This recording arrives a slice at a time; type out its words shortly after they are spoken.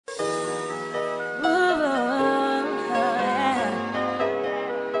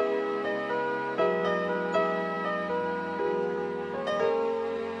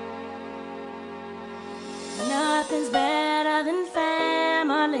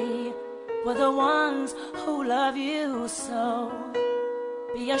for the ones who love you so.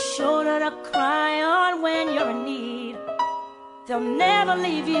 Be a shoulder to cry on when you're in need. They'll never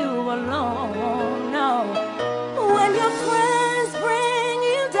leave you alone, no. When your friends bring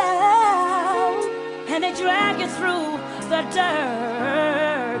you down and they drag you through the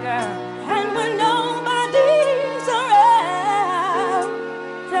dirt, and when nobody's around,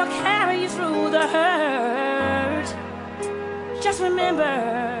 they'll carry you through the hurt. Just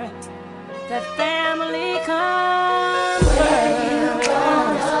remember that family comes first.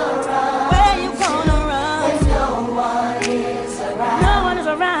 Where you gonna run? When no one is around. No one is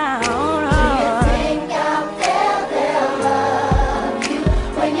around. Do you think out there they'll love you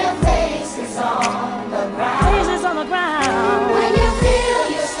when your face is on the ground? Face is on the ground. When you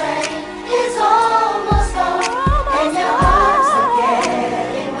feel your strength is almost gone, and your arms are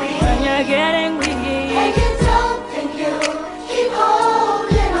getting weak. When you're getting weak. And you don't think you keep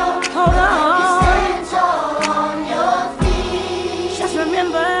holding on. Hold on.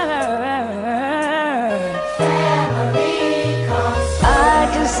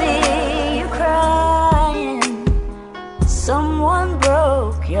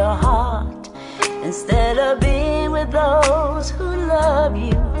 Your heart, instead of being with those who love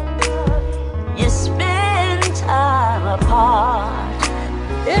you, you spend time apart.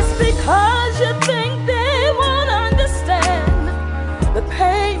 It's because you think they won't understand the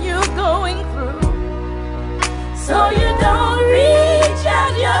pain you're going through, so you don't reach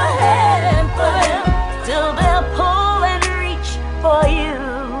out your hand for them till they'll pull and reach for you.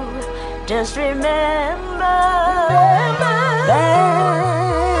 Just remember that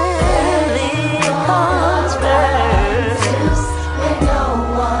comes first. When no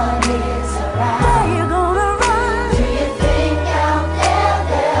one is around, where you gonna run? Do you think out there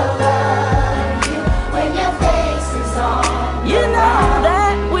they'll love you when your face is on? You know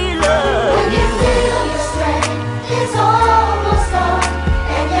that we love when you. Feel your strength is almost gone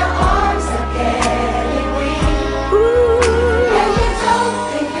and your arms are getting weak. Ooh. And you don't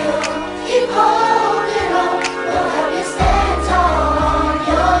think you'll keep holding on. We'll help you stand tall on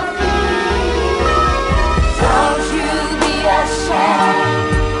your feet. Don't you be ashamed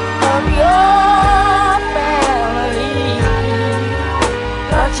of your family.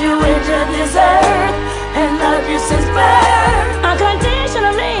 Brought you into this earth and loved you since birth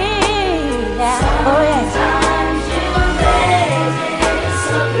unconditionally. Yeah. Oh yeah. Sometimes you may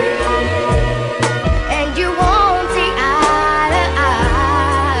disagree and you won't see eye to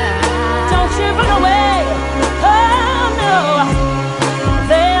eye. Don't you run away. Oh no.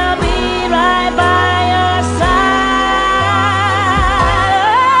 They'll be right by your side.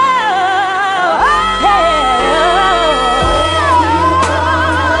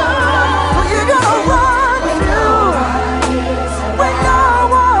 Who you gonna run to when no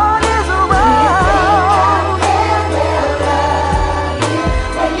one is around?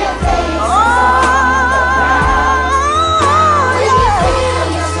 When your face is on the ground. When you feel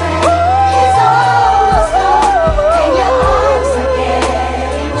your strength is almost gone and your arms are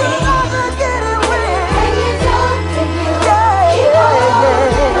getting weak. And you don't think you keep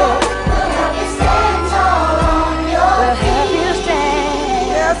holding on. We'll help you stand tall on your feet.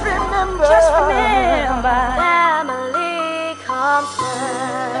 Just remember, family comes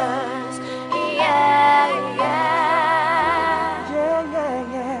first. Yeah, yeah.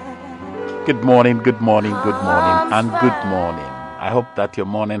 Good morning, and good morning. I hope that your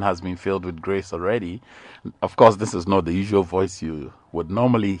morning has been filled with grace already. Of course, this is not the usual voice you would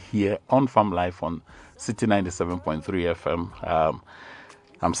normally hear on Farm Life on City 97.3 FM.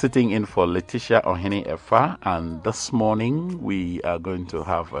 I'm sitting in for Letitia Ohene Efa, and this morning we are going to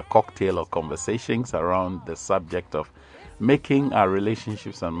have a cocktail of conversations around the subject of making our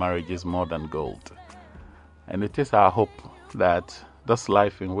relationships and marriages more than gold. And it is our hope that this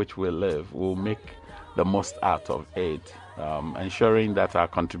life in which we live will make the most out of it, ensuring that our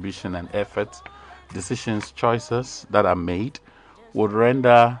contribution and effort, decisions, choices that are made would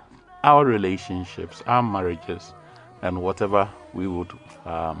render our relationships, our marriages, and whatever we would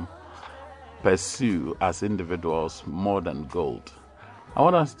pursue as individuals more than gold. I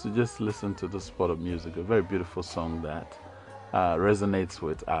want us to just listen to this spot of music, a very beautiful song that resonates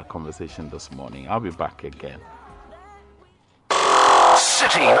with our conversation this morning. I'll be back again.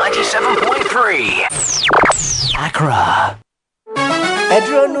 City 97.3 Accra.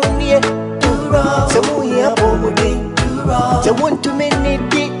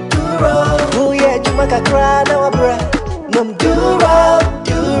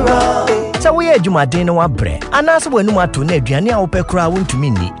 So we are adwumaden no wabrɛ anaasɛ w'anum ato na aduane a wopɛ koraa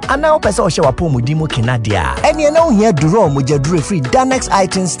wontumi nni anaa wopɛ sɛ ɔhyɛ w'apɔmudi mu kenade a ɛneɛ na wohia Durol mogyaduro free Danex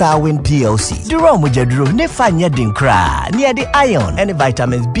Itin Starwin PLC. Durol mogyaduro ne fa nyɛ den koraa ne yɛde iron ɛne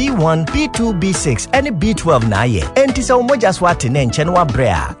vitamins B1, B2, B6 ɛne B12 na ayɛ. Enti sɛ wo mogya so ate ne nkyɛ no wabrɛ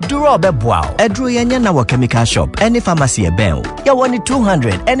a Durol bɛboa wo. Ɛduro yɛnyɛ na wɔ chemical shop ɛne pharmacy ɛbɛn wo. Yɛwɔ ne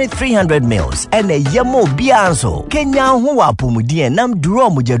 200 ɛne 300 mils ɛne yɛma obiara nso kenya ho wɔ apɔmudi ɛnam Durol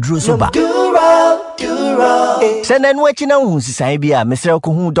mogyaduro so ba. Durol. Send an watching on Sisabia, Mr.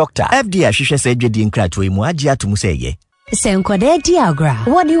 Kuhu Doctor. FD, she said, Jedi and Cratway, Muadia to Museye. Senkode diagra.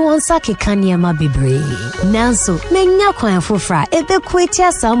 What do you want sake kanyama bibre? Nanso, menya kwan fofra ebe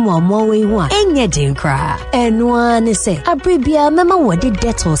kwetia samwa mowe ho enye dinkra. Enwa ne se abribia mema wode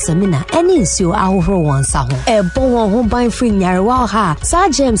Dettol semina ene nsuo ahohoro wonsa ho. Ebo won ho ban free nyarewa ha. Sa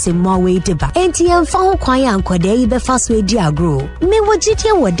James mowe deba. Enti yemfa ho kwan ankode yi befa so diagro. Me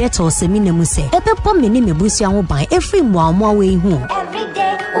wogidie wo Dettol semina mu se ebe pom me ne mebusua ho ban efri mowe ho. Every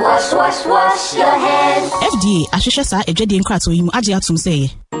day, wash your hands. FDA ahwehwe sa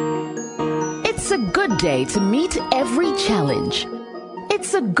It's a good day to meet every challenge.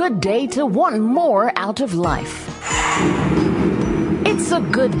 It's a good day to want more out of life. It's a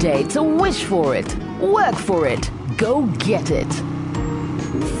good day to wish for it, work for it, go get it.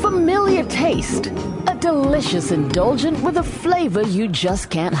 Familiar taste, a delicious indulgent with a flavor you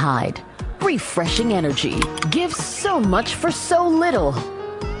just can't hide. Refreshing energy gives so much for so little.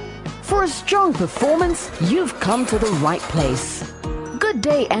 For a strong performance, you've come to the right place. Good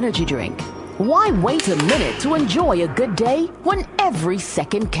Day Energy Drink. Why wait a minute to enjoy a good day when every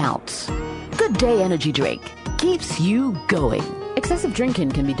second counts? Good Day Energy Drink keeps you going. Excessive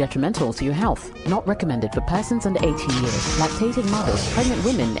drinking can be detrimental to your health. Not recommended for persons under 18 years, lactating mothers, pregnant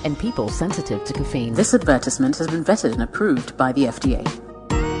women, and people sensitive to caffeine. This advertisement has been vetted and approved by the FDA.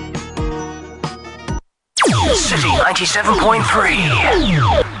 City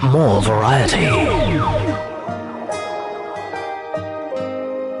 97.3. More variety.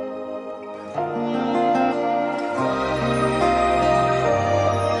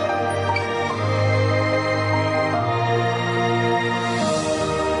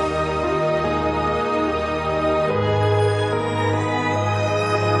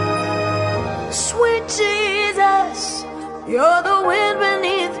 Sweet Jesus, you're the wind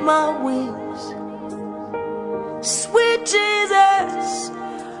beneath my wings. Sweet Jesus,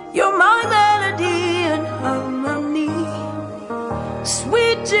 you're my melody and harmony.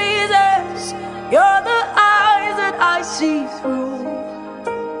 Sweet Jesus, you're the eyes that I see through.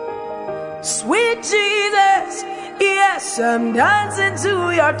 Sweet Jesus, yes, I'm dancing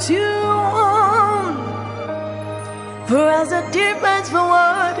to your tune. For as the deer pants for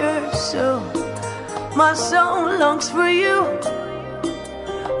water, so my soul longs for you.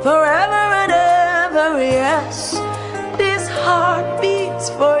 Forever and ever, yes, this heart beats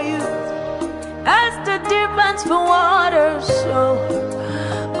for you. As the deer pants for water, so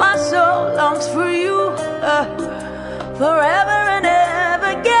my soul longs for you. Forever and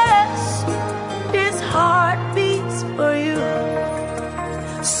ever, yes, this heart beats for you.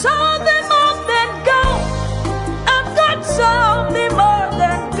 Something more than gold, I've got something more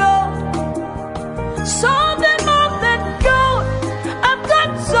than gold. Something more than gold, I've got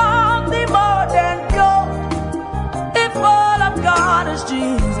something more than gold. If all I've got is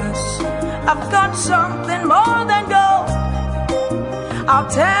Jesus, I've got something more than gold. I'll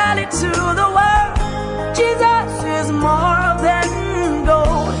tell it to the world, Jesus is more than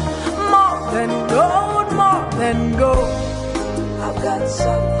gold. More than gold, more than gold. I've got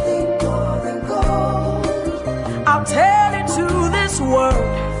something more than gold. I'll tell it to this world,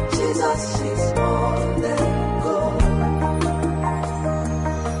 Jesus is more than gold.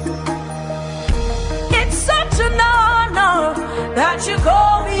 It's such an honor that you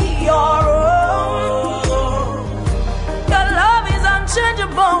call me your own. Your love is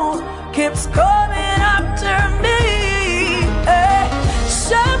unchangeable, keeps coming after me.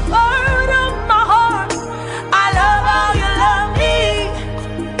 Shepherd of my heart, I love how you love me.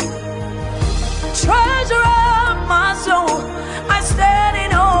 Treasure of my soul, I stand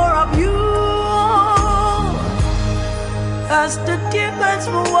in awe of you. As the deer pants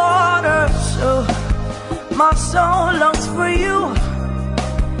for water, so my soul longs for you.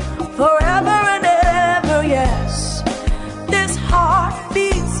 Forever and ever, yes, this heart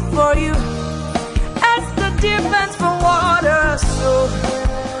beats for you. As the deer pants for water, so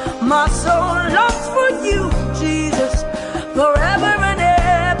my soul longs for you, Jesus. Forever and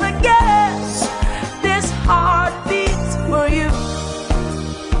ever, yes, this heart beats for you.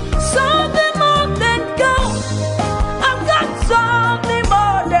 Something more than gold, I've got something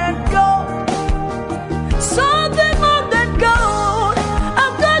more than gold.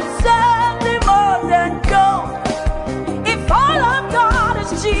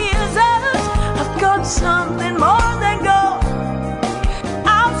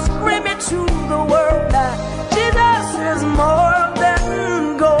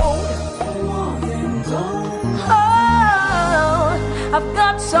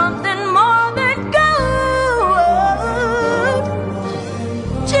 got something more than gold.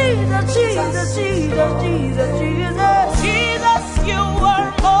 Jesus, Jesus, Jesus, Jesus, Jesus. Jesus, you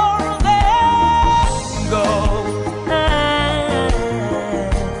are more than gold.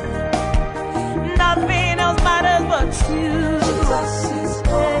 Nothing else matters but you.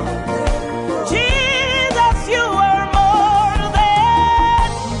 Jesus, you are more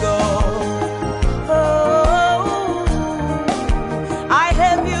than gold. Oh, I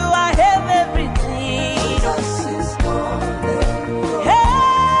have you, I have everything.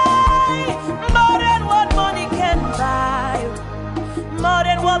 Hey, more than what money can buy, more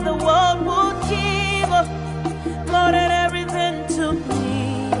than what the world would give, more than everything to me.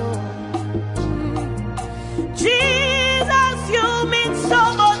 Jesus, you mean so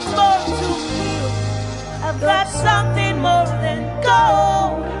much more to me. I've got something more than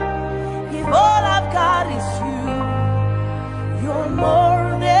gold. If all I've got is you, you're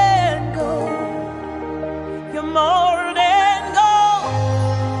more than gold. You're more than gold.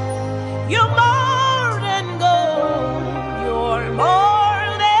 You're more than gold. You're more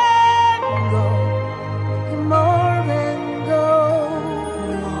than gold. You're more than gold.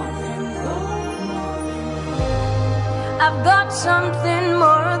 More than gold. I've got something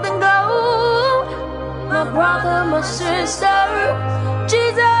more than gold. My brother, my sister,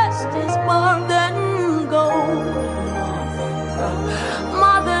 Jesus is more than gold.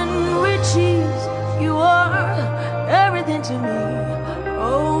 More than riches, you are everything to me.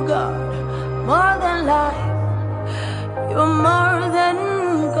 Oh God, more than life, you're more than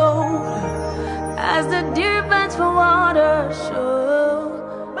gold. As the deer pants for water,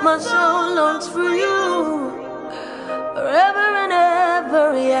 so my soul longs for you. Forever and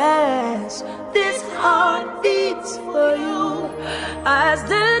ever, yes, this heart beats for you. As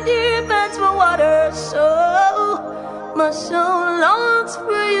the deer pants for water, so my soul longs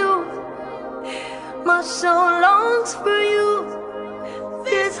for you. My soul longs for you.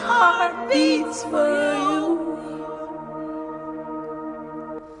 This heart beats for you.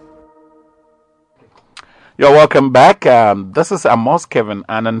 You're welcome back. This is Amos Kevin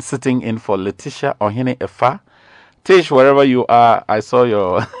Annan sitting in for Letitia Ohene Efa. Tish, wherever you are, I saw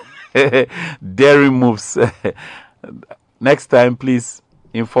your dairy moves. Next time, please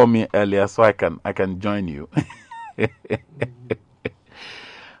inform me earlier so I can join you.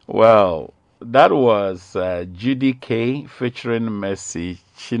 Well, that was Judy K featuring Mercy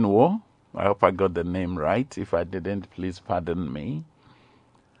Chinwo. I hope I got the name right. If I didn't, please pardon me.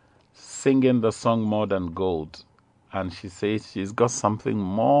 Singing the song More Than Gold. And she says she's got something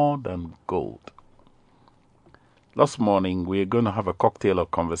more than gold. Last morning, we're going to have a cocktail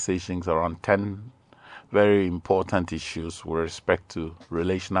of conversations around 10 very important issues with respect to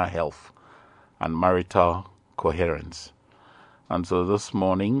relational health and marital coherence. And so this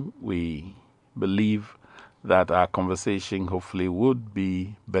morning, we believe that our conversation hopefully would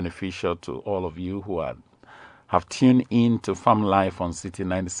be beneficial to all of you who have tuned in to Farm Life on City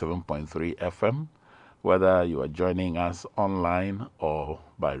 97.3 FM, whether you are joining us online or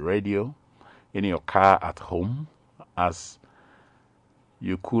by radio, in your car at home, as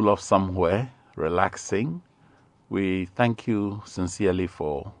you cool off somewhere, relaxing. We thank you sincerely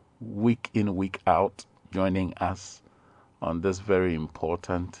for week in, week out, joining us on this very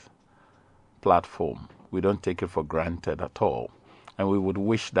important platform. We don't take it for granted at all. And we would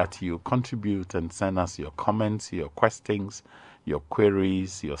wish that you contribute and send us your comments, your questions, your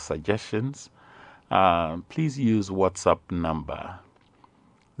queries, your suggestions. Please use WhatsApp number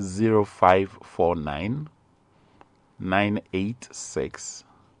 0549 986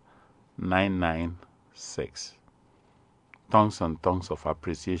 996. Tons and tons of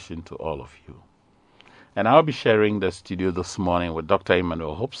appreciation to all of you. And I'll be sharing the studio this morning with Dr.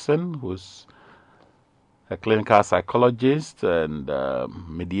 Emmanuel Hobson, who's a clinical psychologist and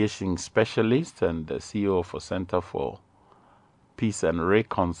mediation specialist and the CEO for Center for Peace and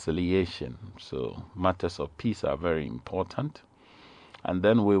Reconciliation. So matters of peace are very important. And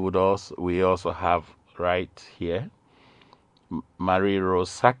then we also have right here Marie Rose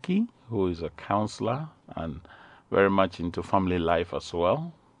Saki, who is a counselor and very much into family life as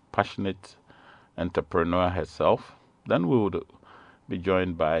well, passionate entrepreneur herself. Then we would be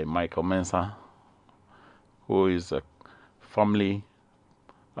joined by Michael Mensah, who is a family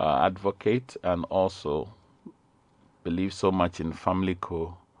advocate and also believes so much in family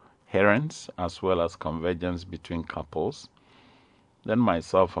coherence as well as convergence between couples. Then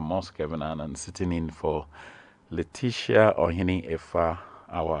myself, Amos Kevin Annan, sitting in for Letitia Ohene Efa,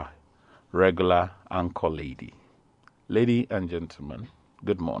 our regular anchor lady. Lady and gentlemen,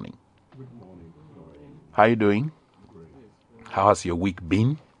 good morning. Good morning. How are you doing? Great. How has your week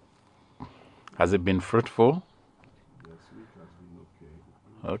been? Has it been fruitful? Yes, week has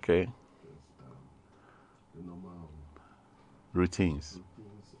been Okay. The normal Routines.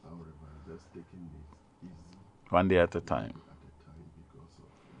 however, just taking it easy One day at a time. because of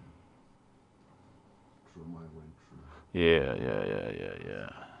trauma I went through. Yeah.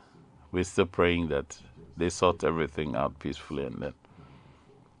 We're still praying that they sort everything out peacefully and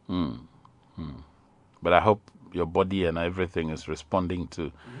then. But I hope your body and everything is responding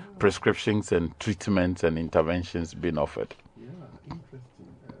to prescriptions and treatments and interventions being offered. Yeah, interesting.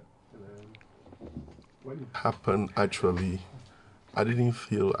 When it happened, actually,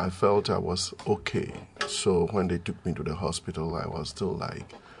 I felt I was okay. So when they took me to the hospital, I was still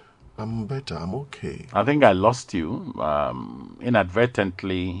like, I'm better, I'm okay. I think I lost you.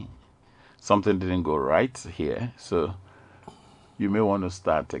 Inadvertently, something didn't go right here. So you may want to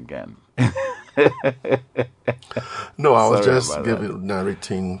start again. No, I was Sorry just about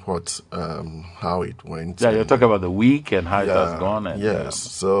narrating how it went. Yeah, you're and- talking about the week and how it has gone. And, yes,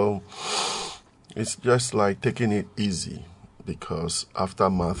 so it's just like taking it easy because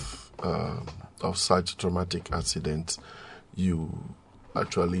aftermath of such traumatic accidents, you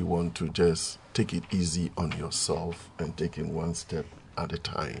actually want to just take it easy on yourself and take it one step at a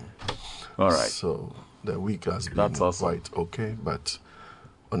time. All right. So the week has been That's awesome. quite okay, but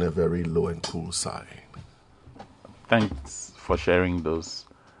on a very low and cool side. Thanks for sharing those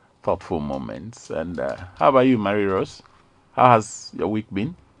thoughtful moments. And how about you, Mary Rose? How has your week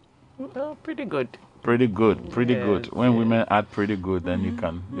been? Well, pretty good. Pretty good. Yes, When women add pretty good, then you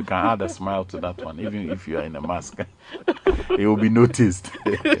can add a smile to that one, even if you are in a mask. It will be noticed.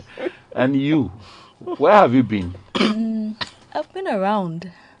 And you, where have you been? I've been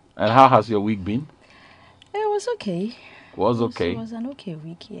around. And how has your week been? It was okay. Was okay. It was an okay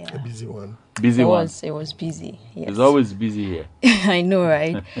week, yeah. A busy one. Busy one. It was busy, yes. It's always busy here. I know,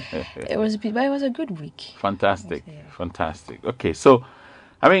 right? It was busy, but it was a good week. Fantastic. Okay, so,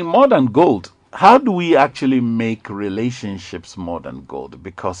 more than gold. How do we actually make relationships more than gold?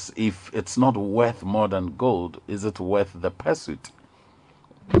 Because if it's not worth more than gold, is it worth the pursuit?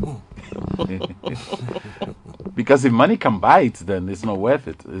 Because if money can buy it, then it's not worth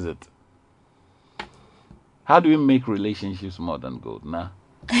it, is it? How do we make relationships more than gold? Now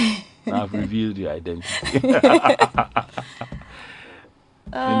I've revealed your identity. In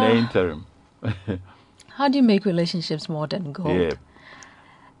the interim. How do you make relationships more than gold? Yeah.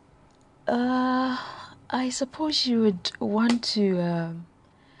 I suppose you would want to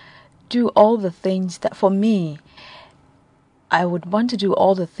do all the things that, for me, I would want to do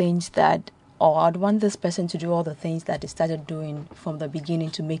all the things that, or I'd want this person to do all the things that they started doing from the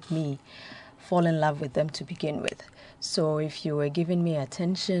beginning to make me fall in love with them to begin with. So if you were giving me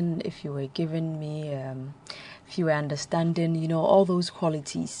attention, if you were giving me, if you were understanding, all those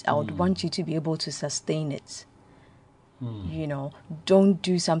qualities, I would want you to be able to sustain it. Don't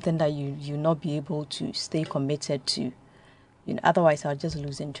do something that you not be able to stay committed to. Otherwise I'll just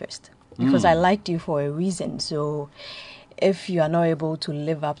lose interest. Because I liked you for a reason. So if you are not able to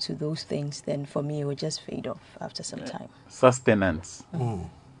live up to those things, then for me it will just fade off after some time. Sustenance.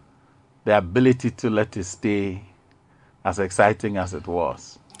 The ability to let it stay as exciting as it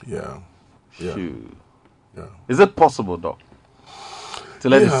was. Yeah. Shoot. Yeah. Is it possible, Doc, to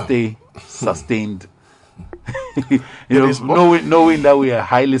let it stay sustained? Knowing that we are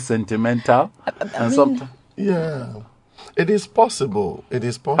highly sentimental, yeah, it is possible. It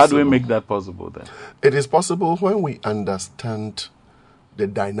is possible. How do we make that possible then? It is possible when we understand the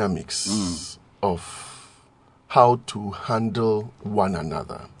dynamics of how to handle one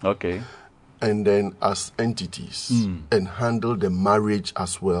another. Okay. And then as entities, and handle the marriage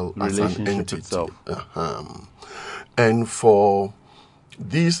as well as an entity. Itself. And for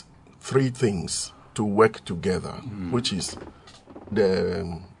these three things to work together, which is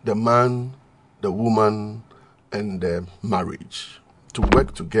the man, the woman, and the marriage, to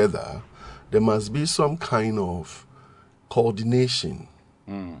work together, there must be some kind of coordination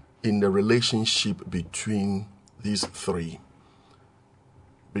in the relationship between these three.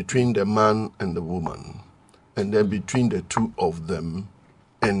 Between the man and the woman, and then between the two of them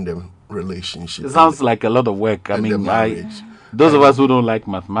and the relationship. It sounds like a lot of work. Those of us who don't like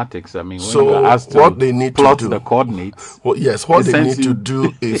mathematics, when you're asked to what they need plot to do, the coordinates, what they need to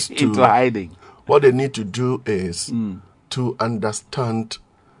do is into hiding. What they need to do is to understand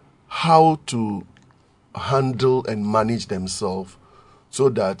how to handle and manage themselves so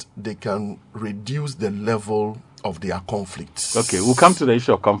that they can reduce the level of their conflicts. Okay, we'll come to the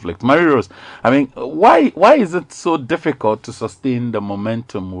issue of conflict. Mary Rose, why is it so difficult to sustain the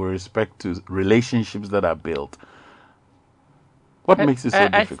momentum with respect to relationships that are built? What makes it so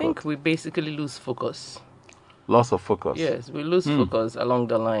difficult? I think we basically lose focus. Loss of focus. Yes, we lose focus along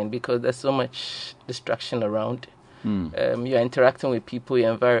the line because there's so much distraction around. You're interacting with people,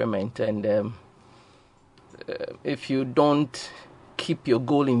 your environment, and if you don't keep your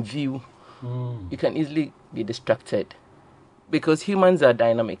goal in view, you can easily be distracted. Because humans are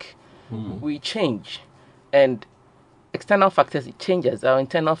dynamic. We change. And external factors, it changes. Our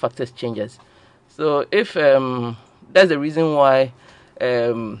internal factors changes. So if that's the reason why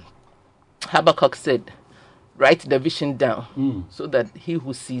Habakkuk said, write the vision down so that he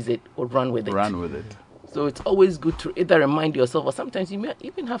who sees it will run with it. Run with it. So it's always good to either remind yourself, or sometimes you may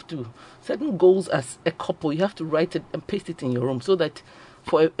even have to, certain goals as a couple, you have to write it and paste it in your room so that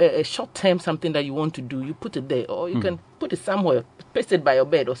for a short term, something that you want to do, you put it there, or you can put it somewhere, paste it by your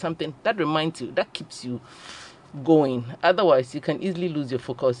bed or something. That reminds you, that keeps you going. Otherwise, you can easily lose your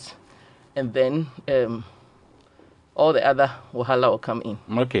focus, and then all the other wahala will come in.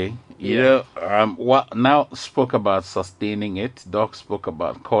 Okay. You know, what now spoke about sustaining it. Doc spoke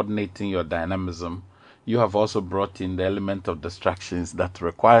about coordinating your dynamism. You have also brought in the element of distractions that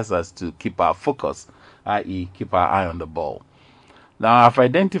requires us to keep our focus, i.e., keep our eye on the ball. Now, I've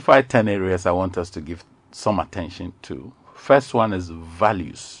identified 10 areas I want us to give some attention to. First one is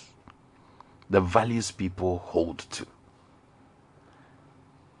values. The values people hold to.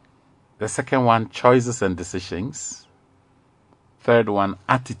 The second one, choices and decisions. Third one,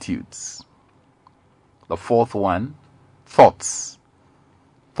 attitudes. The fourth one, thoughts.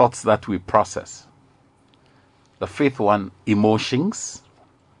 Thoughts that we process. The fifth one, emotions.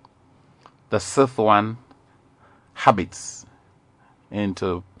 The sixth one, habits.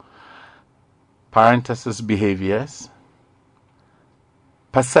 Into parenthesis, behaviors,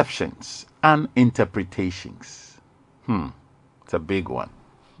 perceptions, and interpretations. It's a big one.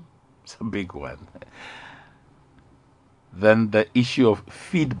 It's a big one. Then the issue of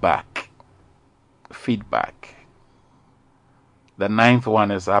feedback. Feedback. The ninth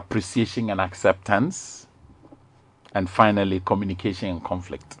one is appreciation and acceptance. And finally, communication and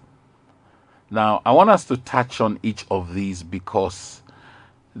conflict. Now, I want us to touch on each of these because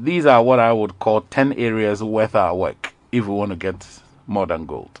these are what I would call 10 areas worth our work if we want to get more than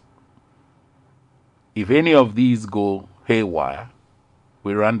gold. If any of these go haywire,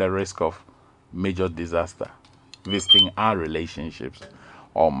 we run the risk of major disaster visiting our relationships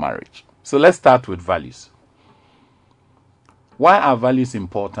or marriage. So let's start with values. Why are values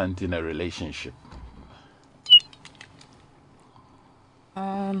important in a relationship?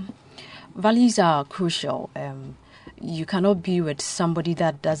 Values are crucial. You cannot be with somebody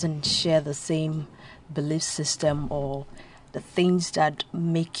that doesn't share the same belief system or the things that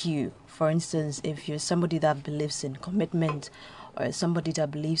make you. For instance, if you're somebody that believes in commitment or somebody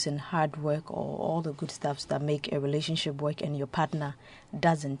that believes in hard work or all the good stuff that make a relationship work and your partner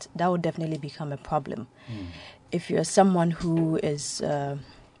doesn't, that would definitely become a problem. If you're someone who is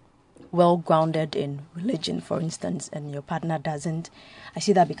well grounded in religion, for instance, and your partner doesn't, I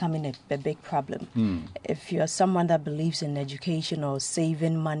see that becoming a big problem. If you're someone that believes in education or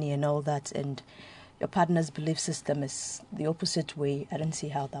saving money and all that, and your partner's belief system is the opposite way, I don't see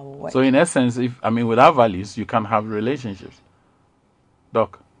how that will work. So in essence, without values, you can't have relationships.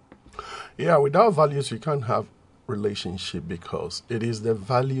 Doc? Yeah, without values, you can't have relationship because it is the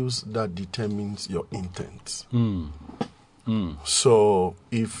values that determines your intent. So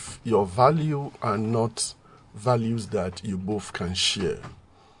if your value are not values that you both can share,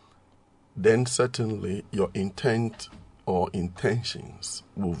 then certainly your intent or intentions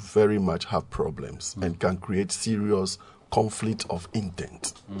will very much have problems and can create serious conflict of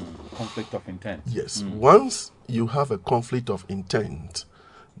intent. Conflict of intent. Yes. Once you have a conflict of intent,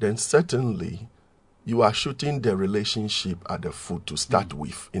 then certainly you are shooting the relationship at the foot to start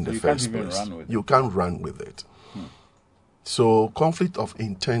with in the first place. You can't run with it. So conflict of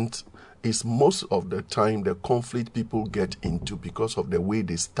intent is most of the time the conflict people get into because of the way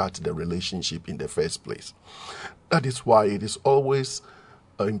they start the relationship in the first place. That is why it is always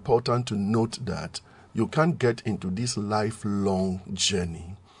important to note that you can't get into this lifelong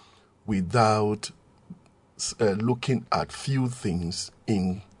journey without looking at few things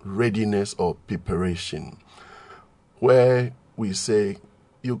in readiness or preparation, where we say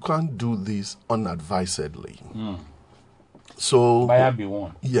you can't do this unadvisedly. So, buyer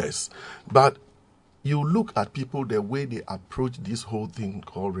beware. Yes, but you look at people, the way they approach this whole thing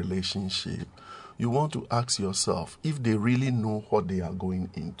called relationship, you want to ask yourself if they really know what they are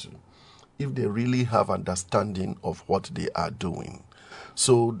going into, if they really have understanding of what they are doing.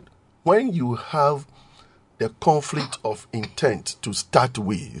 So when you have the conflict of intent to start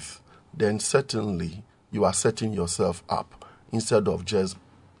with, then certainly you are setting yourself up instead of just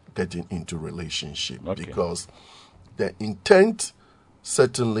getting into relationship. Okay. Because the intent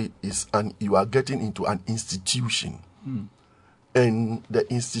certainly is you are getting into an institution. And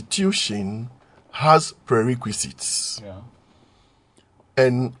the institution has prerequisites. Yeah.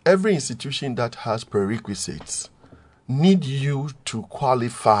 And every institution that has prerequisites need you to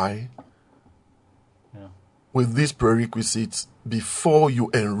qualify with these prerequisites before you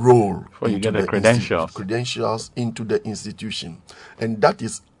enroll. Before you get the credentials into the institution. And that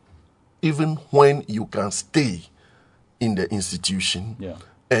is even when you can stay in the institution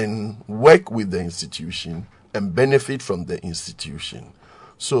and work with the institution and benefit from the institution.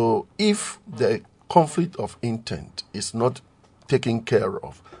 So if the conflict of intent is not taken care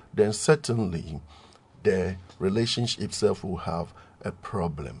of, then certainly the relationship itself will have a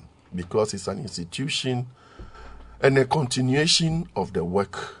problem, because it's an institution and a continuation of the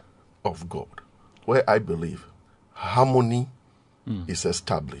work of God, where I believe harmony is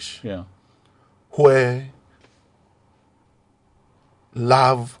established, where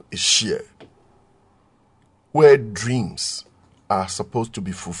love is shared, where dreams are supposed to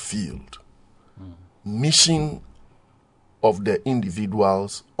be fulfilled, mission of the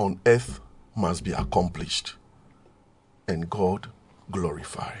individuals on earth must be accomplished, and God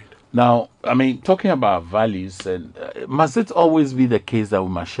glorified. Now, I mean, talking about values, and must it always be the case that we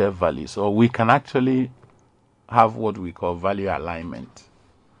must share values, or we can actually have what we call value alignment?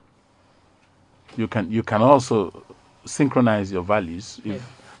 You can also synchronize your values if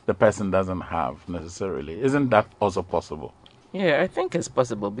the person doesn't have necessarily. Isn't that also possible? Yeah, I think it's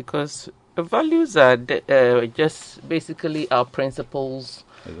possible, because values are just basically our principles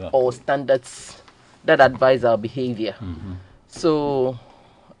or standards that advise our behavior. So,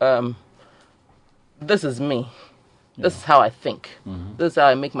 this is me. This is how I think. This is how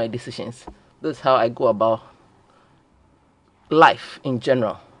I make my decisions. This is how I go about life in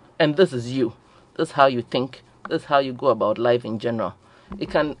general. And this is you. This is how you think. This is how you go about life in general. It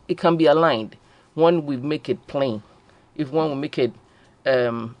can be aligned when we make it plain. If one will make it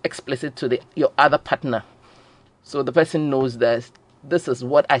explicit to your other partner, so the person knows that this is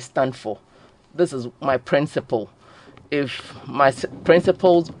what I stand for. This is my principle. If my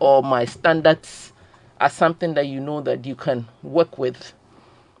principles or my standards are something that you know that you can work with,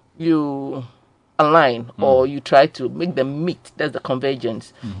 you align or you try to make them meet. That's the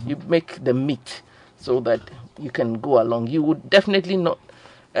convergence. You make them meet so that you can go along. You would definitely not.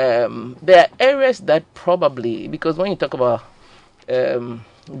 There are areas that probably, because when you talk about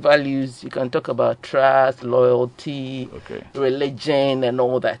values, you can talk about trust, loyalty, religion, and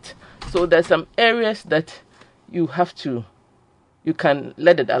all that. So there's some areas that you can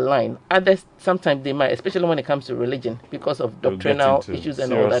let it align. Others, sometimes they might, especially when it comes to religion, because of doctrinal issues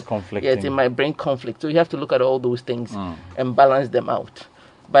and all that. Yes, it might bring conflict. So you have to look at all those things and balance them out.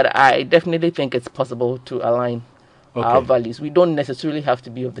 But I definitely think it's possible to align our values. We don't necessarily have to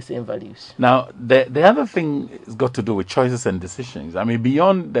be of the same values. Now, the other thing has got to do with choices and decisions. I mean,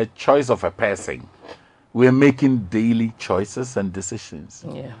 beyond the choice of a person, we're making daily choices and decisions.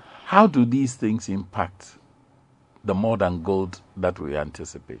 Yeah. How do these things impact the more than gold that we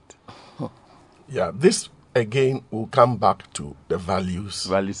anticipate? Yeah, this again will come back to the values.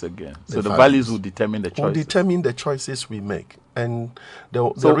 Values again. So the values will determine the choices. Will determine the choices we make. And the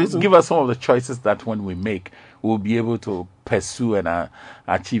reason... give us some of the choices that when we make, we'll be able to pursue and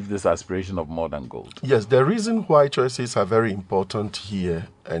achieve this aspiration of more than gold. Yes, the reason why choices are very important here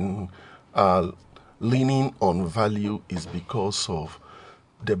and leaning on value is because of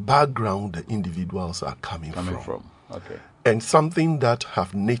the background the individuals are coming from. Okay. And something that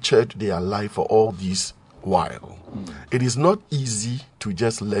have nurtured their life for all this while. It is not easy to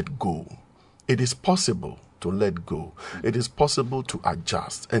just let go. It is possible to let go. It is possible to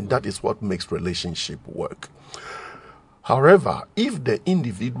adjust, and that is what makes relationship work. However, if the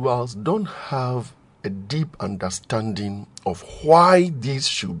individuals don't have a deep understanding of why this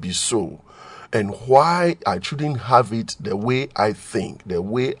should be so, and why I shouldn't have it the way I think, the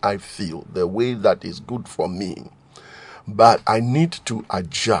way I feel, the way that is good for me, but I need to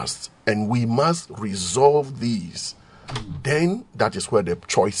adjust, and we must resolve these, then that is where the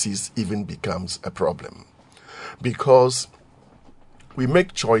choices even becomes a problem. Because we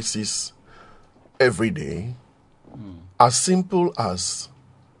make choices every day, as simple as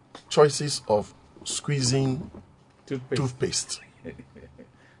choices of squeezing toothpaste.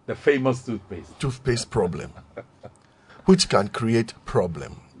 The famous toothpaste problem, which can create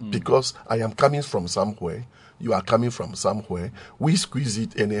problem. Because I am coming from somewhere, you are coming from somewhere, we squeeze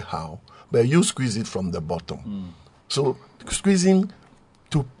it anyhow, but you squeeze it from the bottom. So squeezing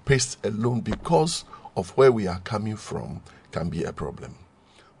toothpaste alone, because of where we are coming from, can be a problem.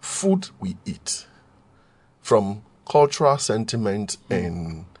 Food we eat, from cultural sentiment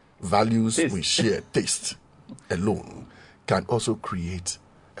and values we share, taste alone, can also create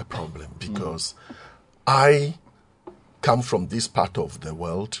a problem, because I come from this part of the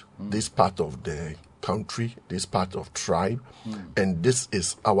world, this part of the country, this part of tribe, and this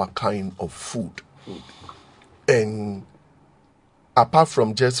is our kind of food. And apart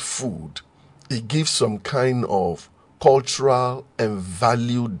from just food, it gives some kind of cultural and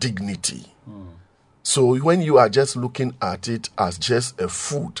value dignity. So when you are just looking at it as just a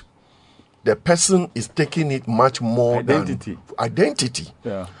food, the person is taking it much more than identity.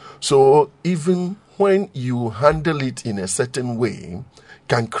 Yeah. So even when you handle it in a certain way,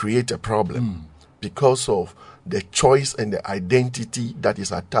 can create a problem because of the choice and the identity that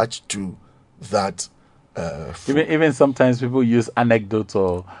is attached to that food. Even sometimes people use anecdotes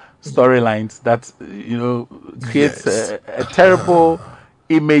or storylines that, creates a terrible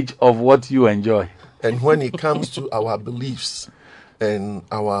image of what you enjoy. And when it comes to our beliefs and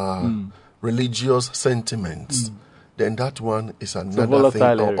our religious sentiments, then that one is another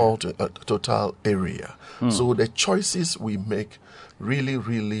thing, or a total area. So the choices we make really,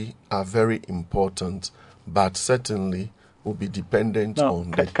 really are very important, but certainly will be dependent on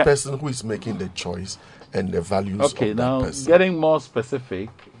the person who is making the choice and the values of that person. Getting more specific,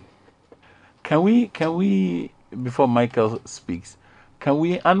 can we, before Michael speaks,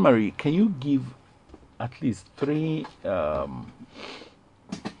 Anne-Marie, can you give at least 3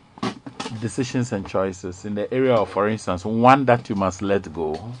 decisions and choices in the area of, for instance, one that you must let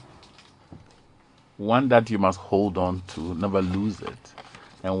go, one that you must hold on to, never lose it,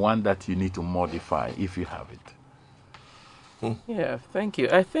 and one that you need to modify if you have it? Yeah, thank you.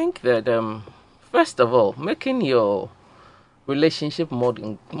 I think that, first of all, making your relationship more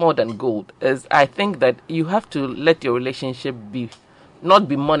than gold is, I think that you have to let your relationship not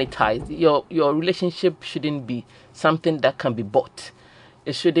be monetized. Your relationship shouldn't be something that can be bought.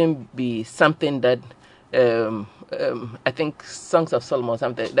 It shouldn't be something that I think Songs of Solomon,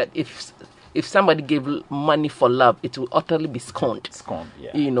 something that if somebody gave money for love, it will utterly be scorned.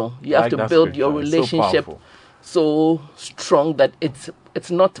 Yeah. You have to build your relationship so strong that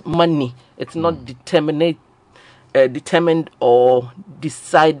it's not money. It's not determined or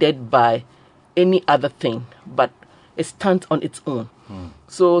decided by any other thing, but it stands on its own.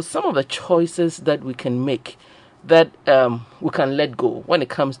 So some of the choices that we can make, that we can let go when it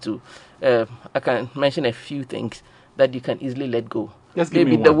comes to, I can mention a few things that you can easily let go. Just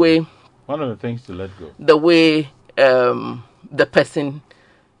maybe give me the way one of the things to let go. The way the person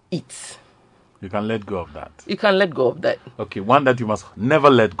eats. You can let go of that. You can let go of that. Okay, one that you must never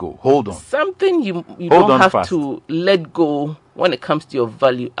let go. Hold on. Something you don't have to let go when it comes to your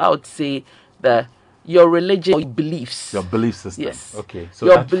value. I would say that your religion, your beliefs. Your belief system. Yes. Okay. So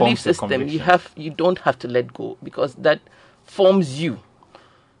your that belief forms your system, conviction. you don't have to let go, because that forms you.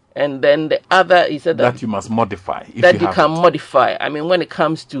 And then the other is that you must modify. That you can modify. I mean, when it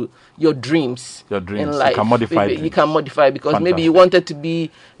comes to your dreams in life, you can modify. You can modify because maybe you wanted to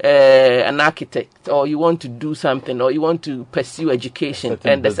be an architect, or you want to do something, or you want to pursue education,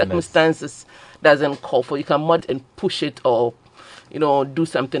 and the circumstances doesn't call for. You can mod and push it, or do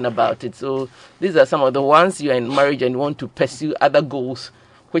something about it. So these are some of the ones you're in marriage and you want to pursue other goals,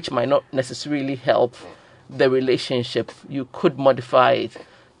 which might not necessarily help the relationship. You could modify it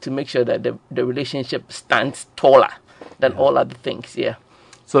to make sure that the relationship stands taller than all other things. Yeah.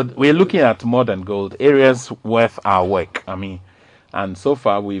 So we're looking at more than gold, areas worth our work. And so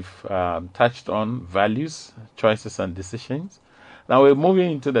far we've touched on values, choices, and decisions. Now we're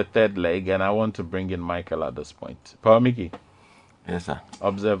moving into the third leg, and I want to bring in Michael at this point. Pawamiki. Yes, sir.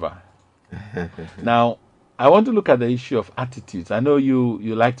 Observer. Now, I want to look at the issue of attitudes. I know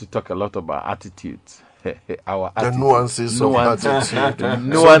you like to talk a lot about attitudes. Our the nuances of attitude,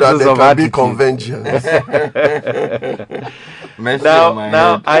 nuances so that there of can attitude. be conventions.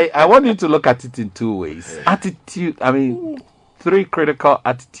 now, I want you to look at it in 2 ways. Attitude, 3 critical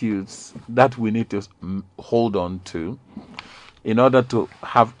attitudes that we need to hold on to in order to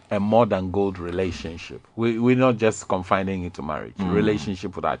have a more than gold relationship. We're not just confining it to marriage.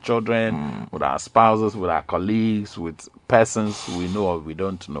 Relationship with our children, with our spouses, with our colleagues, with persons we know or we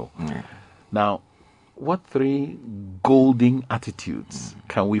don't know. Now, what 3 golden attitudes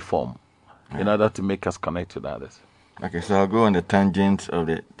can we form in order to make us connect with others? Okay, so I'll go on the tangent of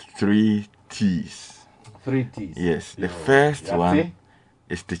the 3 T's. 3 T's. Yes. The first one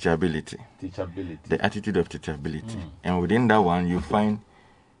is teachability. The attitude of teachability. And within that one, you find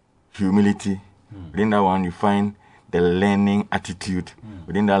humility. Within that one, you find the learning attitude.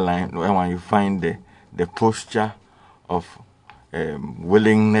 Within that one, you find the posture of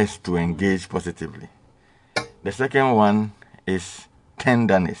willingness to engage positively. The second one is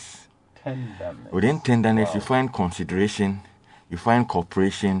tenderness. Within tenderness, you find consideration, you find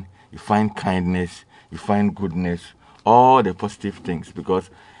cooperation, you find kindness, you find goodness, all the positive things because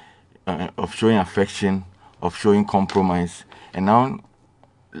of showing affection, of showing compromise, and now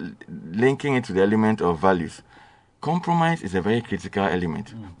linking it to the element of values. Compromise is a very critical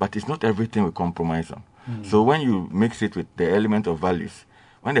element, but it's not everything we compromise on. So when you mix it with the element of values,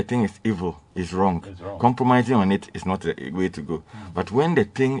 when the thing is evil, is wrong. Compromising on it is not a way to go. But when the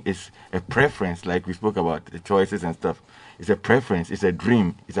thing is a preference, like we spoke about, the choices and stuff, it's a preference, it's a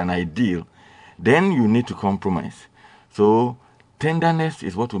dream, it's an ideal, then you need to compromise. So tenderness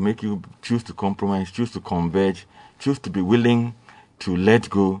is what will make you choose to compromise, choose to converge, choose to be willing to let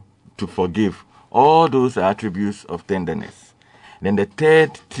go, to forgive. All those are attributes of tenderness. Then the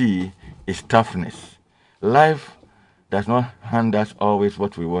third T is toughness. Life does not hand us always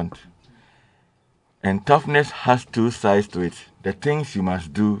what we want. And toughness has two sides to it. The things you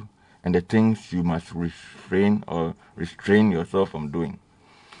must do and the things you must refrain or restrain yourself from doing.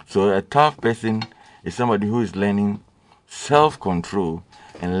 So a tough person is somebody who is learning self-control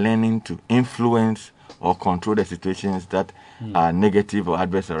and learning to influence or control the situations that are negative or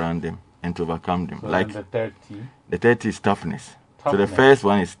adverse around them and to overcome them. So like the third T? The third T is toughness. So the first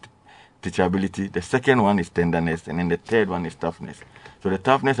one is teachability, the second one is tenderness, and then the third one is toughness. So the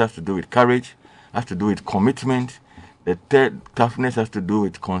toughness has to do with courage, has to do with commitment. The third toughness has to do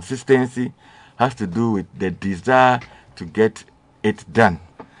with consistency, has to do with the desire to get it done.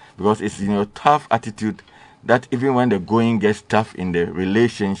 Because it's in your tough attitude that even when the going gets tough in the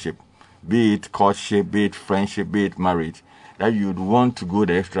relationship, be it courtship, be it friendship, be it marriage, that you'd want to go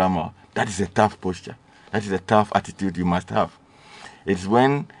the extra mile. That is a tough posture. That is a tough attitude you must have. It's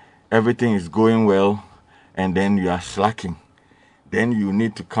when everything is going well and then you are slacking. Then you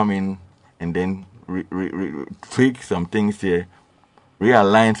need to come in and then tweak some things here,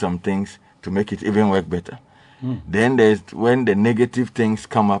 realign some things to make it even work better. Then there's when the negative things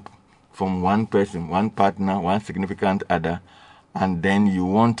come up from one person, one partner, one significant other, and then you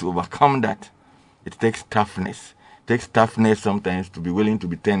want to overcome that. It takes toughness. It takes toughness sometimes to be willing to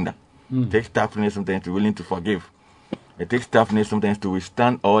be tender. It takes toughness sometimes to be willing to forgive. It takes toughness sometimes to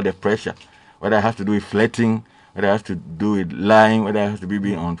withstand all the pressure, whether it has to do with flirting, whether it has to do with lying, whether it has to be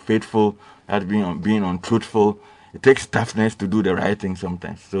being unfaithful, it has to be being untruthful. It takes toughness to do the right thing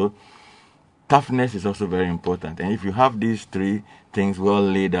sometimes. So toughness is also very important. And if you have these three things well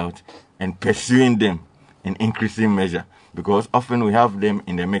laid out and pursuing them in increasing measure, because often we have them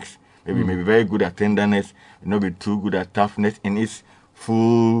in the mix. Maybe be very good at tenderness, not be too good at toughness in its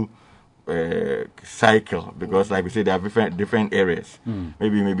full cycle, because like we said, there are different areas.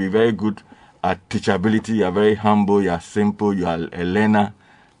 Maybe very good at teachability, you are very humble, you are simple, you are a learner,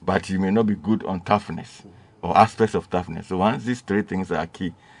 but you may not be good on toughness or aspects of toughness. So once these three things are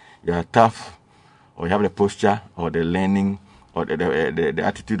key, you are tough, or you have the posture or the learning or the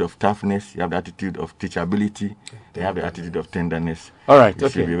attitude of toughness, you have the attitude of teachability, you have the attitude of tenderness. All right, you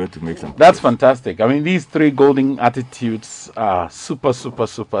should be able to make some That's fantastic. I mean, these three golden attitudes are super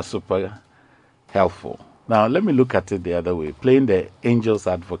helpful. Now, let me look at it the other way, playing the angel's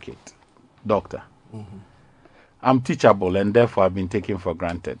advocate. Doctor, I'm teachable and therefore I've been taken for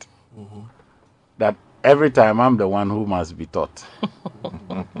granted. That every time I'm the one who must be taught.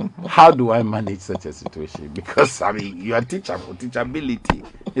 How do I manage such a situation? Because, I mean, you are teachable, teachability.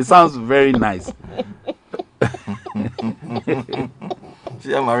 It sounds very nice.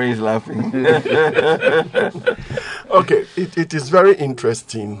 Marie is laughing. Okay, it is very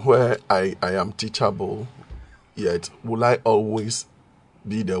interesting where I am teachable, yet will I always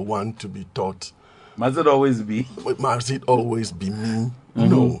be the one to be taught? Must it always be? Must it always be me?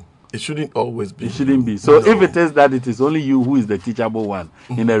 No. It shouldn't always be. It shouldn't be. So if it is that it is only you who is the teachable one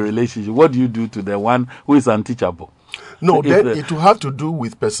in a relationship, what do you do to the one who is unteachable? No, then it will have to do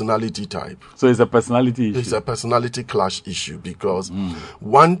with personality type. So it's a personality issue. It's a personality clash issue because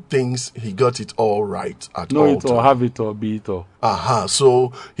one thinks he got it all right at all times. Know it or have it or be it or.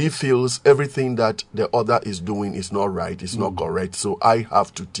 So he feels everything that the other is doing is not right, it's not correct. So I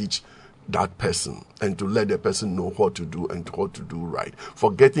have to teach that person and to let the person know what to do and what to do right.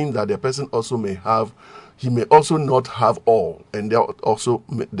 Forgetting that the person also may also not have all, and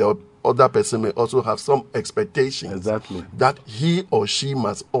the other person may also have some expectations that he or she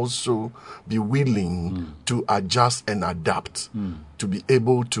must also be willing to adjust and adapt to be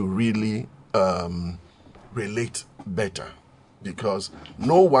able to really relate better, because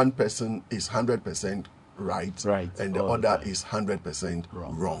no one person is 100% right and the other is 100%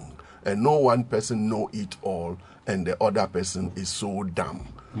 wrong. And no one person know it all, and the other person is so dumb.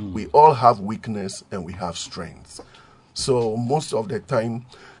 We all have weakness and we have strengths. So most of the time,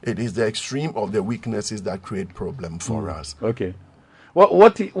 it is the extreme of the weaknesses that create problem for us. Okay.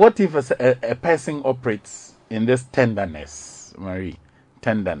 What if a person operates in this tenderness, Marie?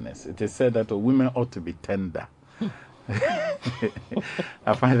 Tenderness. It is said that women ought to be tender.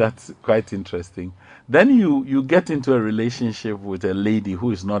 I find that quite interesting. Then you get into a relationship with a lady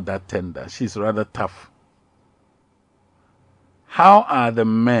who is not that tender. She's rather tough. How are the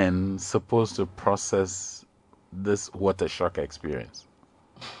men supposed to process this water shock experience?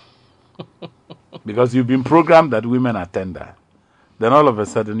 Because you've been programmed that women are tender. Then all of a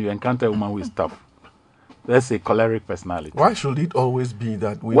sudden you encounter a woman who is tough. Let's say choleric personality. Why should it always be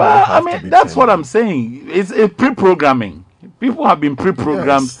that women Well, have I mean, to be that's tender? what I'm saying. It's a pre-programming. People have been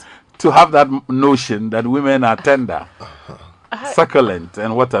pre-programmed to have that notion that women are tender, succulent,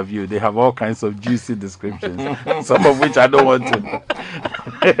 and what have you. They have all kinds of juicy descriptions, some of which I don't want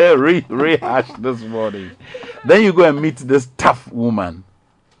to rehash this morning. Then you go and meet this tough woman,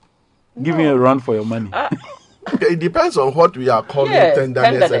 giving you a run for your money. It depends on what we are calling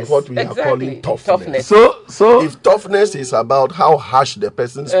tenderness and what we are calling toughness. So if toughness is about how harsh the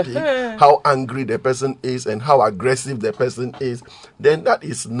person speaks, how angry the person is, and how aggressive the person is, then that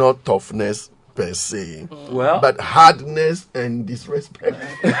is not toughness per se, but hardness and disrespect.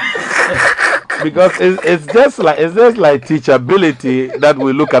 Because it's just like teachability that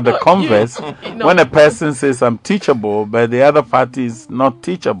we look at the converse. When a person says I'm teachable, but the other party is not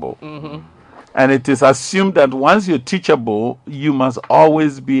teachable. And it is assumed that once you're teachable, you must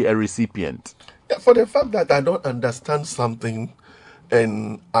always be a recipient. For the fact that I don't understand something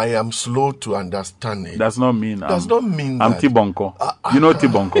and I am slow to understand it, does not mean I'm that Tibonko. You know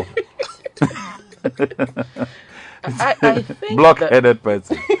Tibonko. I think block-headed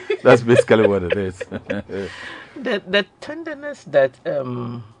person. That's basically what it is. the tenderness that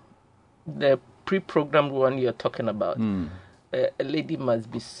the pre-programmed one you're talking about. A lady must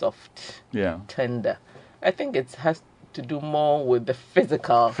be soft, tender. I think it has to do more with the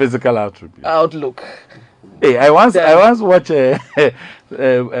physical outlook. Hey, I once watched what's it?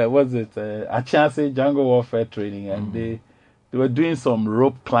 Achanse Jungle Warfare training, and they were doing some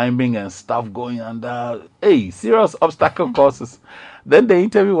rope climbing and stuff going under. Serious obstacle courses. Then they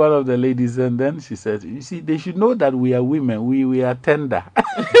interviewed one of the ladies, and then she said, "You see, they should know that we are women. We are tender,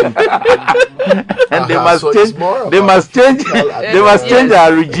 and they must change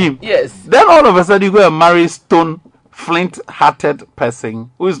our regime." Yes. Then all of a sudden, you go and marry stone, flint-hearted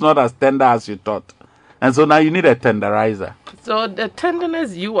person who is not as tender as you thought, and so now you need a tenderizer. So the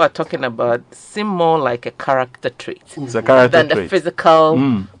tenderness you are talking about seem more like a character trait. It's a character than trait. The physical.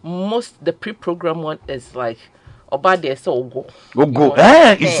 The pre-programmed one is like. Obade so go.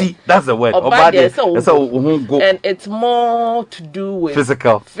 You see, that's the word. Obade so go. And it's more to do with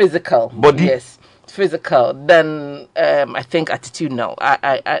physical body. Yes, physical. Than I think attitudinal.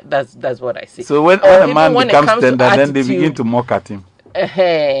 I that's what I see. So when a man becomes tender, then they begin to mock at him. I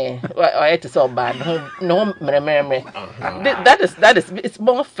had to so bad. No, that is. It's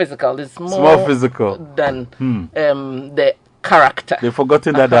more physical. It's more physical than the character. They've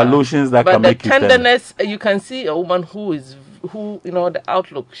forgotten that there are lotions that can make you tender. But the tenderness, you can see a woman who the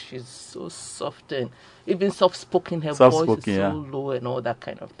outlook, she's so soft and even soft-spoken. Her voice is so low and all that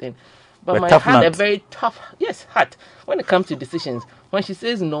kind of thing. But my heart, a very tough, heart. When it comes to decisions, when she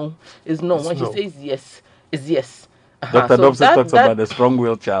says no, is no. When she says yes, is yes. Dr. Dobson talks about the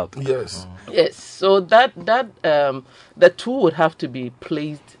strong-willed child. Yes. Yes. So that the two would have to be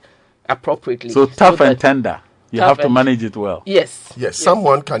placed appropriately. So tough and tender. You have to manage it well. Yes.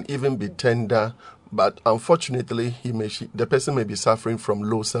 Someone can even be tender, but unfortunately, the person may be suffering from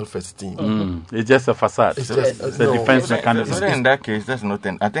low self-esteem. It's just a facade. It's a defense mechanism. So in that case, that's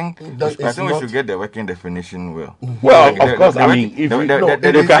nothing. I think we should get the working definition well. Well, of course. I mean, if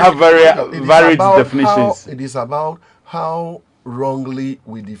you can have varied definitions. It is about how wrongly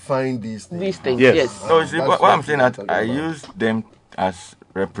we define these things. Yes. So see, what I'm saying that I use them as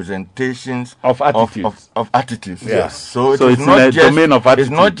representations of attitudes. Of attitudes. Yes. So it's not in the domain of attitude.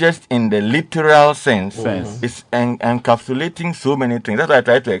 It's not just in the literal sense. It's encapsulating so many things. That's what I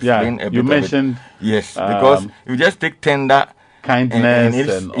try to explain a bit. You mentioned yes, because you just take tender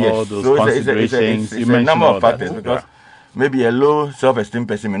kindness and all those considerations. It's a number of factors because maybe a low self-esteem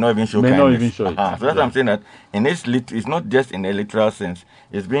person may not even show kindness. So that's what I'm saying, that in it's not just in a literal sense.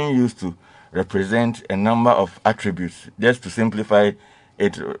 It's being used to represent a number of attributes, just to simplify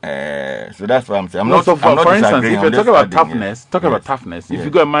So that's what I'm saying. For instance, if you're talking about toughness, toughness, if you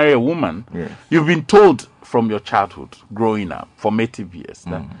go and marry a woman, you've been told from your childhood, growing up, formative years,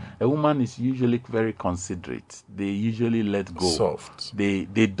 that a woman is usually very considerate. They usually let go. Soft. They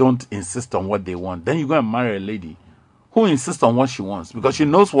don't insist on what they want. Then you go and marry a lady who insists on what she wants because she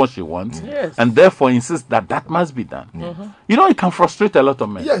knows what she wants and therefore insists that must be done. You know, it can frustrate a lot of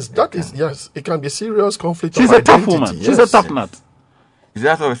men. Yes, it can be serious conflict. She's a tough woman. Yes. She's a tough nut. Is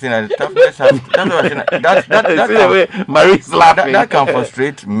that what we're saying? That toughness that can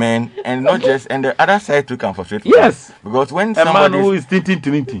frustrate men, and not just, and the other side too can frustrate. Yes, because when a man who is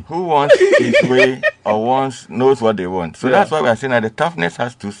thinking, who wants his way or knows what they want, so that's why we are saying that the toughness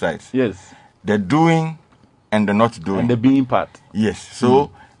has two sides. Yes, the doing and the not doing, and the being part. Yes, so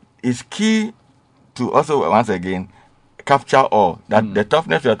it's key to also once again capture all that the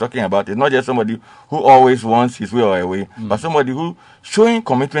toughness we are talking about is not just somebody who always wants his way or her way, but somebody who showing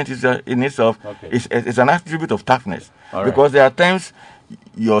commitment in itself is an attribute of toughness. Because there are times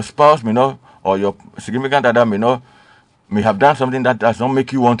your spouse may not, or your significant other may have done something that does not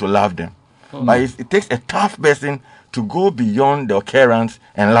make you want to love them. But it takes a tough person to go beyond the occurrence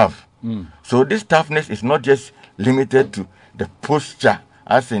and love. So this toughness is not just limited to the posture,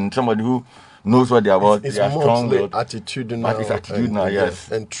 as in somebody who knows what they are about. It's they are strong, attitudinal, yes,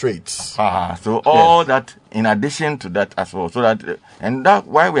 and traits. So all that in addition to that as well. So that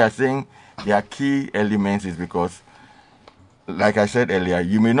why we are saying there are key elements is because, like I said earlier,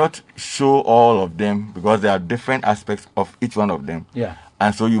 you may not show all of them because there are different aspects of each one of them. Yeah.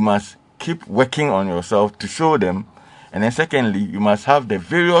 And so you must keep working on yourself to show them. And then secondly, you must have the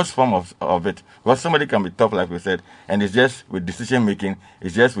various forms of it. Because somebody can be tough, like we said, and it's just with decision making,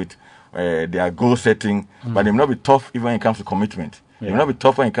 it's just with their goal setting, but they may not be tough even when it comes to commitment. They may not be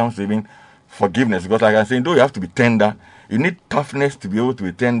tough when it comes to even forgiveness. Because like I'm saying, though you have to be tender, you need toughness to be able to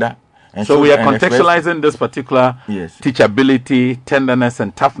be tender. And so we are contextualizing this particular teachability, tenderness,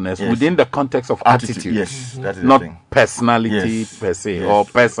 and toughness within the context of attitude. Yes, that is not the thing. personality per se, or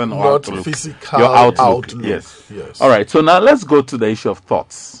person or not outlook. Physical your outlook. Yes. All right. So now let's go to the issue of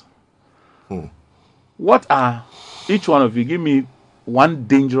thoughts. What are each one of you? Give me one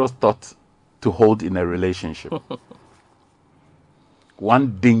dangerous thought to hold in a relationship.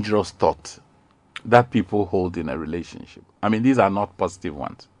 One dangerous thought that people hold in a relationship. I mean, these are not positive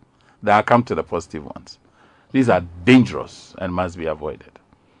ones. I'll come to the positive ones. These are dangerous and must be avoided.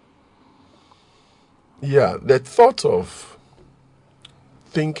 Yeah, the thought of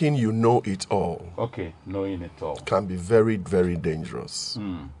thinking you know it all. Okay, knowing it all. Can be very, very dangerous.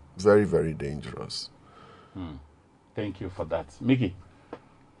 Very, very dangerous. Thank you for that. Mickey,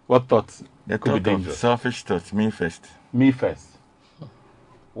 what thoughts could be dangerous? Selfish thoughts, me first. Me first.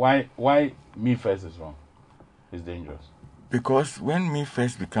 Why me first is wrong? It's dangerous. Because when me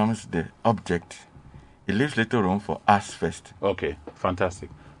first becomes the object, it leaves little room for us first. Okay, fantastic.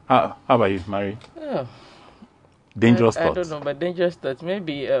 How about you, Mary? Yeah. Dangerous thoughts. I don't know, but dangerous thoughts.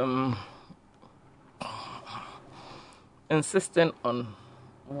 Maybe insisting on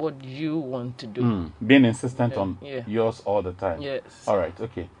what you want to do. Being insistent on yours all the time. Yes. All right,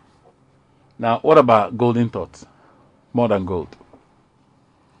 okay. Now, what about golden thoughts? More than gold.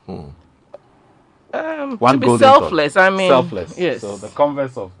 One to be selfless. Thought. I mean, selfless. Yes. So the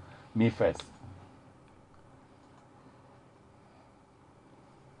converse of me first.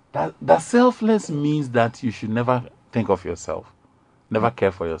 That selfless means that you should never think of yourself, never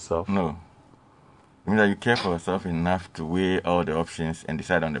care for yourself. No. It means that you care for yourself enough to weigh all the options and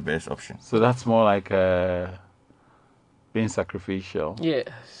decide on the best option. So that's more like being sacrificial.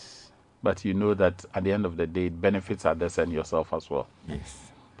 Yes. But you know that at the end of the day, it benefits others and yourself as well. Yes.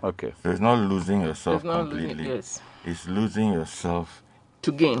 Okay. So it's not losing yourself completely. Losing, yes. It's losing yourself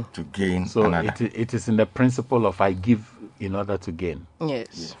to gain. To gain so another. It is in the principle of I give in order to gain.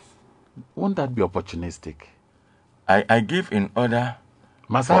 Yes. Won't that be opportunistic? I give in order.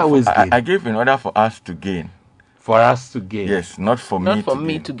 Must I always gain? I give in order for us to gain. For us to gain. Yes, not for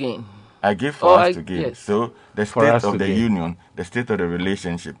me to gain. I give for us to gain. Yes. So the state of the union, the state of the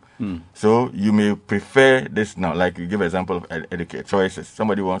relationship. So you may prefer this now, like you give an example of educate choices.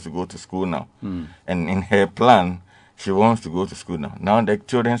 Somebody wants to go to school now. And in her plan, she wants to go to school now. Now the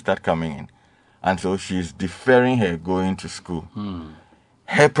children start coming in. And so she's deferring her going to school.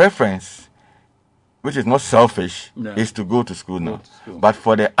 Her preference, which is not selfish, is to go to school now. But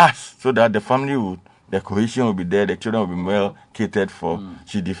for the us, so that the family would, the cohesion will be there, the children will be well catered for.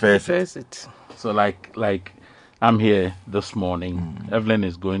 She defers it. So like I'm here this morning. Evelyn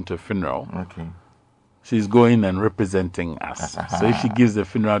is going to a funeral. Okay. She's going and representing us. So if she gives the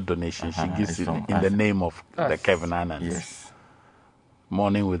funeral donation, she gives it in the name of the Kevin Annans. Yes.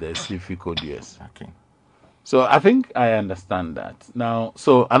 Morning with a sleepy cold, yes. Okay. So I think I understand that. Now,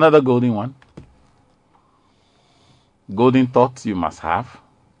 so another golden one. Golden thoughts you must have.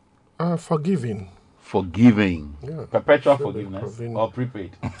 Forgiving. Forgiving. Yeah. Perpetual forgiveness or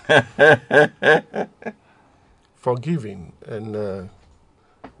prepaid? Forgiving. And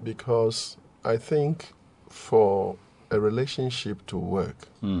because I think for a relationship to work,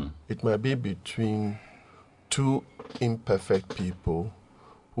 it might be between two imperfect people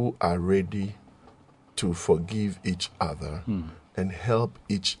who are ready to forgive each other and help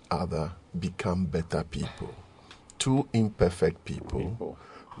each other become better people. Two imperfect people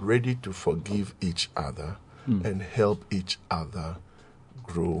ready to forgive each other and help each other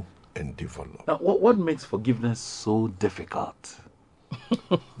grow and develop. Now, what makes forgiveness so difficult?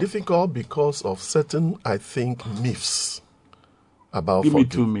 Difficult because of certain, I think, myths about Give me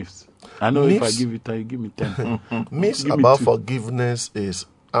 2 myths. I know if I give you 10, you give me 10. Myths Give me about 2. forgiveness is,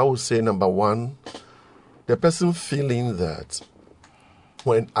 I would say, number one, the person feeling that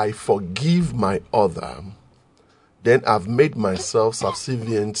when I forgive my other, then I've made myself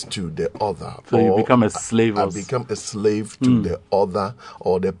subservient to the other. So you become a slave. I become a slave to the other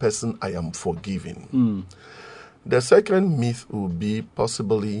or the person I am forgiving. The second myth would be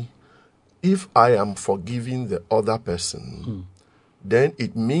possibly, if I am forgiving the other person, then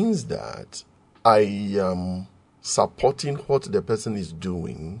it means that I am supporting what the person is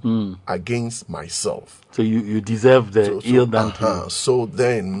doing against myself. So you deserve the ill done to you. So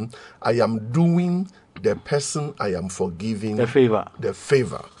then I am doing the person I am forgiving the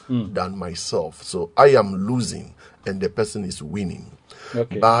favor than myself. So I am losing and the person is winning.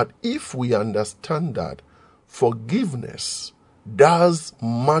 Okay. But if we understand that forgiveness does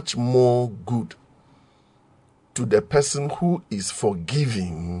much more good to the person who is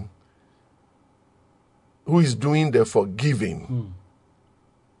forgiving, who is doing the forgiving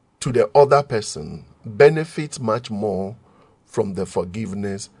to the other person, benefits much more from the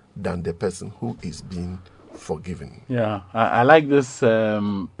forgiveness than the person who is being forgiven. Yeah, I like this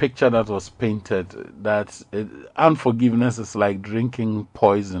picture that was painted, that unforgiveness is like drinking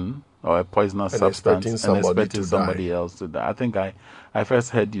poison or a poisonous substance and expecting somebody else to die. I think I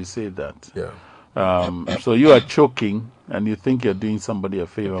first heard you say that. Yeah. So you are choking and you think you're doing somebody a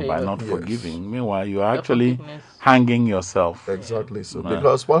favor by not forgiving. Meanwhile, you are actually hanging yourself. Exactly so.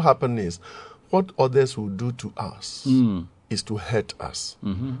 Because what happened is, what others will do to us is to hurt us,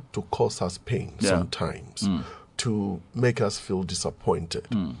 to cause us pain sometimes, to make us feel disappointed.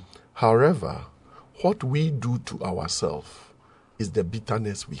 However, what we do to ourselves is the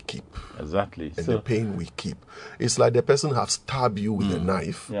bitterness we keep. Exactly. And the pain we keep. It's like the person has stabbed you with a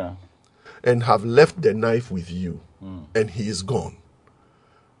knife and have left the knife with you and he is gone.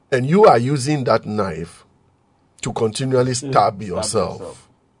 And you are using that knife to continually stab yourself.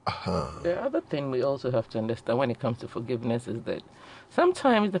 The other thing we also have to understand when it comes to forgiveness is that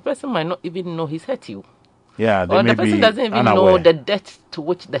sometimes the person might not even know he's hurt you. Yeah, or the person doesn't even know the depth to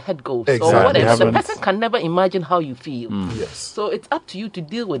which the hurt goes. Exactly. Or whatever. The person can never imagine how you feel. Yes. So it's up to you to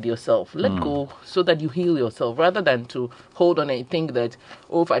deal with yourself. Let go so that you heal yourself, rather than to hold on and think that,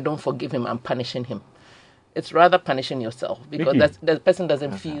 oh, if I don't forgive him, I'm punishing him. It's rather punishing yourself because the person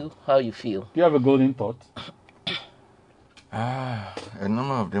doesn't feel how you feel. Do you have a golden thought? A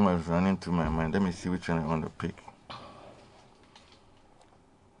number of them are running to my mind. Let me see which one I want to pick.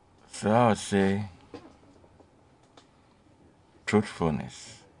 So I would say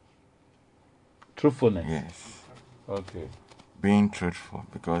truthfulness. Truthfulness? Yes. Okay. Being truthful,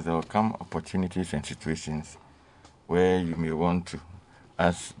 because there will come opportunities and situations where you may want to,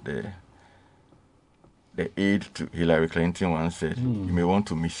 as the aide to Hillary Clinton once said, you may want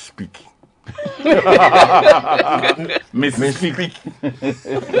to misspeak. Misspeak.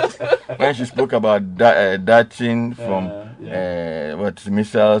 When she spoke about dashing from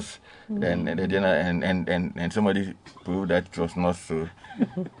missiles and somebody proved that it was not so.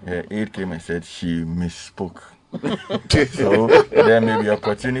 Her aide came and said she misspoke. So there may be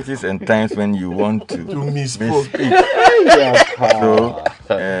opportunities and times when you want to misspeak. So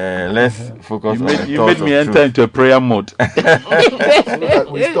let's focus on the thoughts. You made me enter into a prayer mode. So that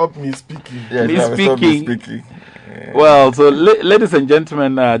we stop misspeaking. Misspeaking. Well, so ladies and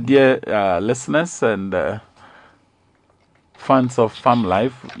gentlemen, dear listeners and fans of Farm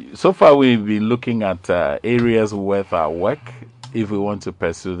Life, so far we've been looking at areas worth our work if we want to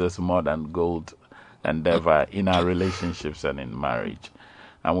pursue this more than gold endeavor in our relationships and in marriage.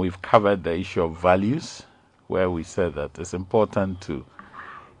 And we've covered the issue of values, where we said that it's important to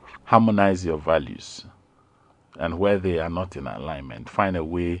harmonize your values, and where they are not in alignment, find a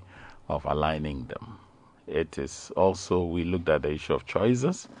way of aligning them. it is also, we looked at the issue of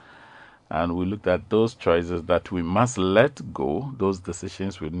choices, and we looked at those choices that we must let go, those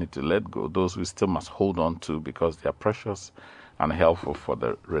decisions we need to let go, those we still must hold on to because they are precious and helpful for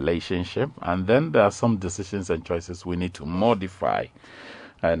the relationship. And then there are some decisions and choices we need to modify.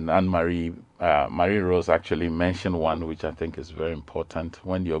 And Anne-Marie Marie Rose actually mentioned one which I think is very important,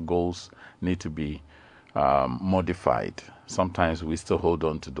 when your goals need to be modified. Sometimes we still hold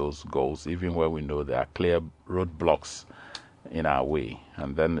on to those goals even when we know there are clear roadblocks in our way,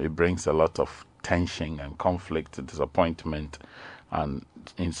 and then it brings a lot of tension and conflict, disappointment, and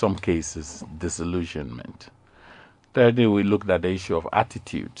in some cases disillusionment. Thirdly, we looked at the issue of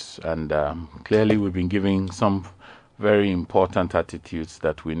attitudes, and clearly we've been giving some very important attitudes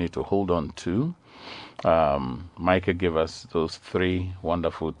that we need to hold on to. Micah gave us those 3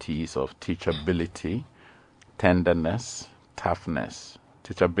 wonderful T's of teachability, tenderness, toughness.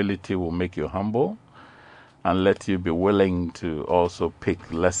 Teachability will make you humble and let you be willing to also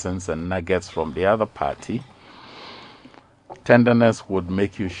pick lessons and nuggets from the other party. Tenderness would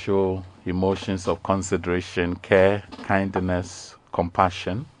make you show emotions of consideration, care, kindness,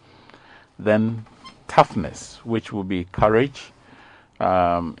 compassion. Then toughness, which will be courage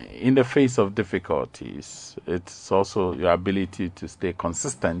in the face of difficulties. It's also your ability to stay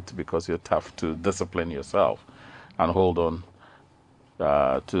consistent because you're tough, to discipline yourself and hold on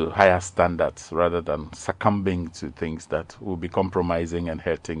to higher standards rather than succumbing to things that will be compromising and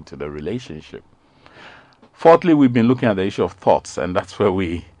hurting to the relationship. Fourthly, we've been looking at the issue of thoughts, and that's where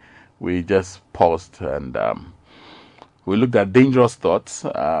we just paused, and we looked at dangerous thoughts,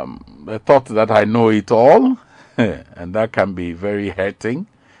 the thought that I know it all, and that can be very hurting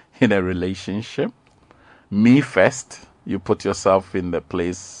in a relationship. Me first, you put yourself in the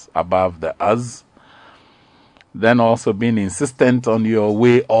place above the us. Then also being insistent on your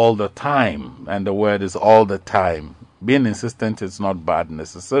way all the time, and the word is all the time. Being insistent is not bad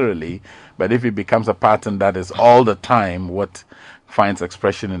necessarily, but if it becomes a pattern that is all the time what finds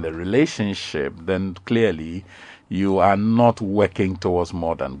expression in the relationship, then clearly you are not working towards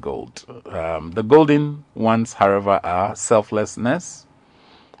more than gold. The golden ones, however, are selflessness,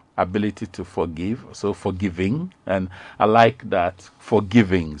 ability to forgive, so forgiving, and I like that,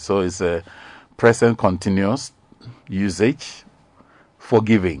 forgiving. So it's a present continuous usage.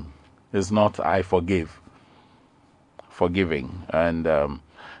 Forgiving is not I forgive. Forgiving. And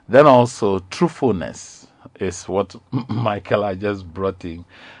then also truthfulness is what Michael I just brought in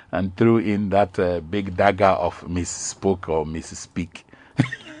and threw in that big dagger of misspoke or misspeak.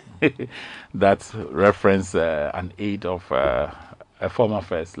 That reference an aide of a former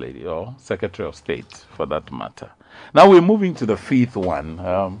First Lady or Secretary of State for that matter. Now we're moving to the 5th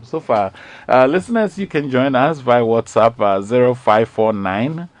one. So far, listeners, you can join us via WhatsApp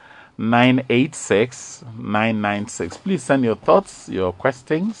 0549 986 996. Please send your thoughts, your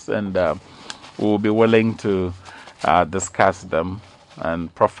questions, and we'll be willing to discuss them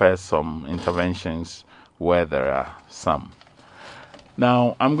and proffer some interventions where there are some.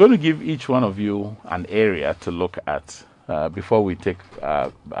 Now, I'm going to give each one of you an area to look at before we take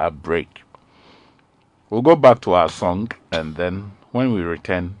a break. We'll go back to our song, and then when we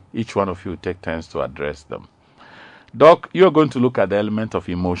return, each one of you will take turns to address them. Doc, you're going to look at the element of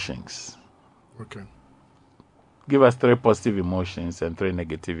emotions. Okay. Give us 3 positive emotions and 3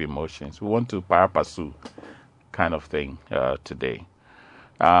 negative emotions. We want to pursue kind of thing today.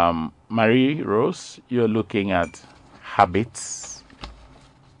 Marie Rose, you're looking at habits,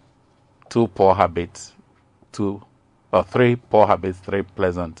 2 poor habits, 3 poor habits, 3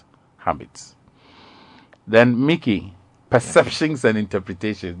 pleasant habits. Then Mickey, perceptions and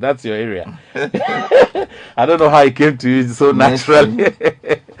interpretations. That's your area. I don't know how it came to you so naturally.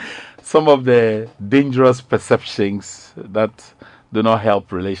 Some of the dangerous perceptions that do not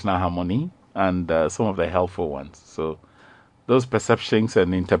help relational harmony, and some of the helpful ones. So those perceptions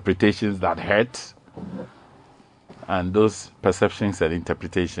and interpretations that hurt, and those perceptions and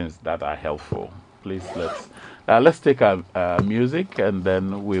interpretations that are helpful. Please, let's take our music, and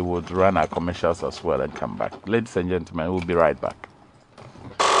then we would run our commercials as well and come back. Ladies and gentlemen, we'll be right back.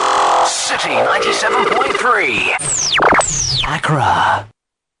 City 97.3 Accra.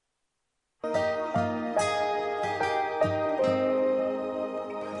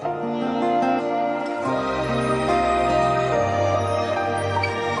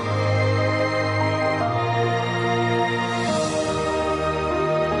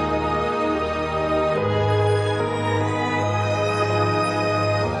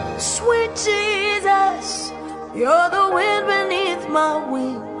 Jesus, you're the wind beneath my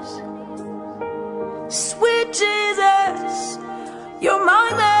wings. Sweet Jesus, you're my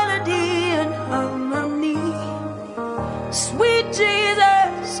melody and harmony.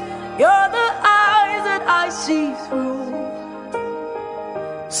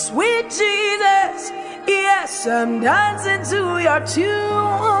 Yes, I'm dancing to your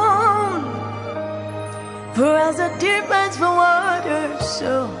tune. For as the deer pants for water,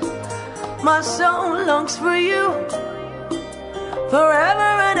 so my soul longs for you.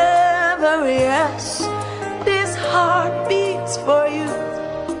 Forever and ever, yes, this heart beats for you.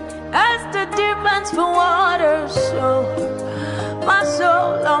 As the deer pants for water, so my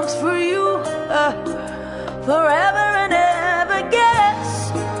soul longs for you. Forever and ever,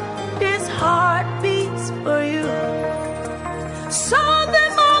 yes, this heart beats for you.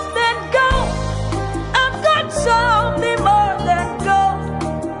 Something more than gold, I've got something more than gold.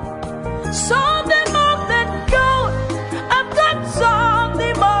 Something more than gold, I've got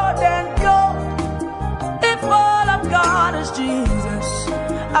something more than gold. If all I've got is Jesus,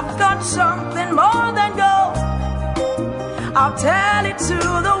 I've got something more than gold. I'll tell it to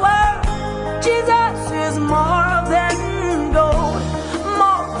the world, Jesus is more than gold.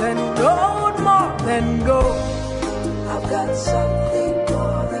 More than gold, more than gold. I've got something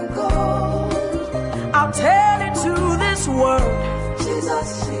more than gold. I'll tell it to this world,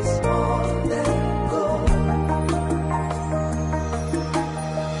 Jesus is more than gold.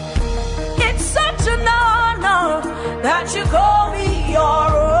 It's such an honor that you call me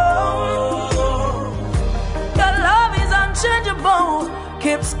your own. Your love is unchangeable,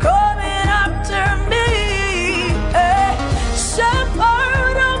 keeps coming after me.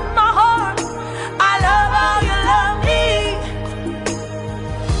 Shepherd of my heart, I love how you love me.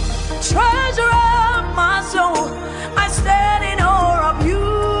 Treasure of my soul, I stand in awe of you.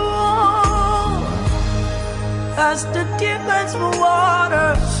 As the deer pants for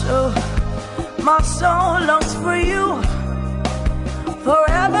water, so my soul longs for you.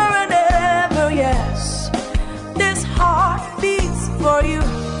 Forever and ever, yes, this heart beats for you.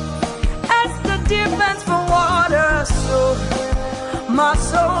 As the deer pants for water, so my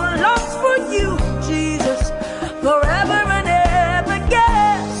soul longs for you, Jesus. Forever and ever,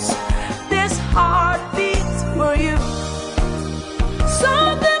 yes, this heart beats for you.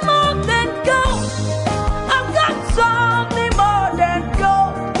 Something more than gold, I've got something more than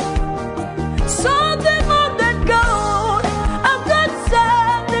gold. Something more than gold, I've got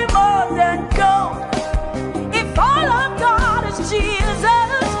something more than gold. If all I've got is Jesus,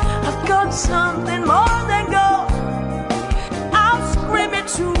 I've got something more than gold. I'll scream it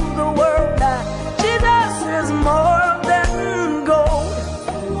to the world that Jesus is more than gold.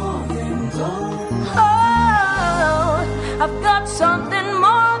 More than gold. Oh, I've got something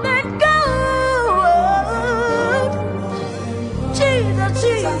more than gold. Jesus,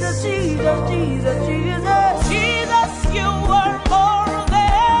 Jesus, Jesus, Jesus, Jesus, Jesus, you are more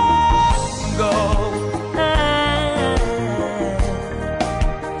than gold.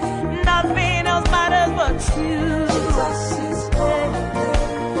 Nothing else matters but you. Jesus is more than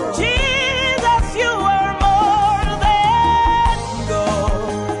gold. Jesus, you are more than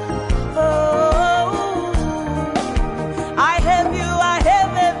gold. Oh, I have you, I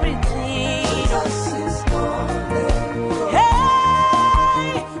have everything. Jesus is more than gold.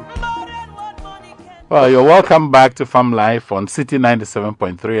 Hey, more than what money can. Well, you're welcome back to Farm Life on City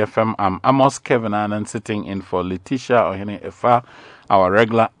 97.3 FM. I'm Amos Kevin Annan, sitting in for Letitia Ohene Efa, our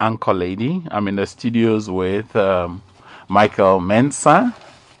regular anchor lady. I'm in the studios with Michael Mensah,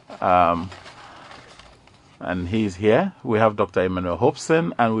 and he's here. We have Dr. Emmanuel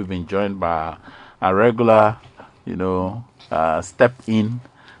Hobson, and we've been joined by a regular, step-in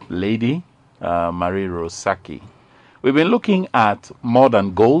lady, Marie Rosaki. We've been looking at more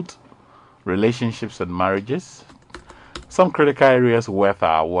than gold, relationships and marriages, some critical areas worth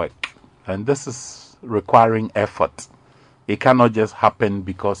our work, and this is requiring effort. It cannot just happen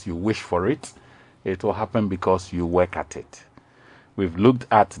because you wish for it. It will happen because you work at it. We've looked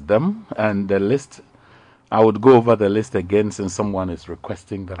at them, and the list, I would go over the list again since someone is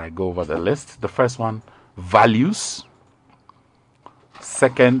requesting that I go over the list. The first one, values.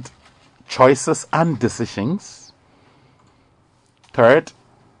 Second, choices and decisions. Third,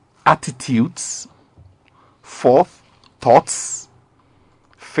 attitudes. Fourth, thoughts.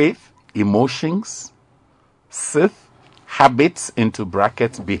 Fifth, emotions. Sixth, habits, into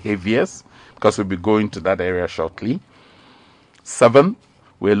brackets, behaviors, because we'll be going to that area shortly. 7,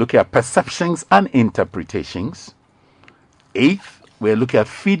 we're looking at perceptions and interpretations. 8, we're looking at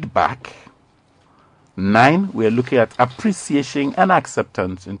feedback. 9, we're looking at appreciation and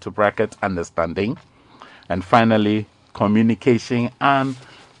acceptance, into brackets, understanding. And finally, communication and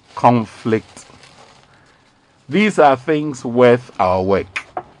conflict. These are things worth our work.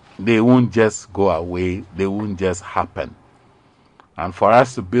 They won't just go away. They won't just happen. And for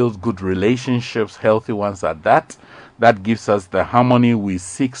us to build good relationships, healthy ones at that gives us the harmony we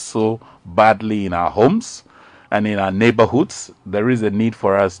seek so badly in our homes. and in our neighborhoods, there is a need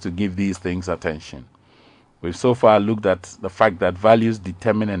for us to give these things attention. We've so far looked at the fact that values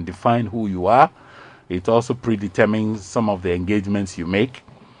determine and define who you are. It also predetermines some of the engagements you make.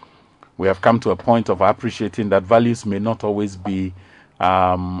 We have come to a point of appreciating that values may not always be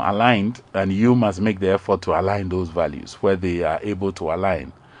aligned, and you must make the effort to align those values where they are able to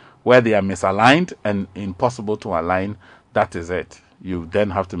align. Where they are misaligned and impossible to align, that is it. You then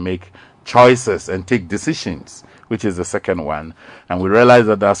have to make choices and take decisions, which is the second one. And we realize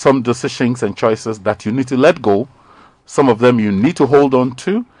that there are some decisions and choices that you need to let go. Some of them you need to hold on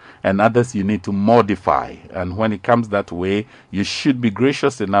to, and others you need to modify. And when it comes that way, you should be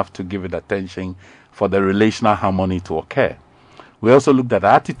gracious enough to give it attention for the relational harmony to occur. We also looked at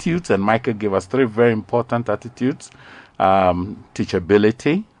attitudes, and Michael gave us 3 very important attitudes: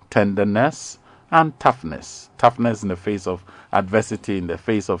 teachability, tenderness, and toughness. Toughness in the face of adversity, in the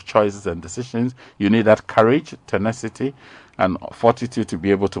face of choices and decisions. You need that courage, tenacity, and fortitude to be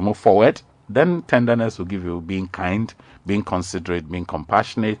able to move forward. Then tenderness will give you being kind, being considerate, being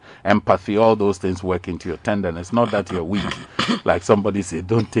compassionate, empathy. All those things work into your tenderness. Not that you're weak. Like somebody said,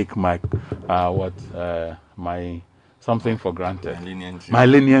 don't take my something for granted. My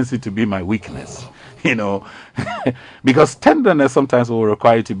leniency to be my weakness. Because tenderness sometimes will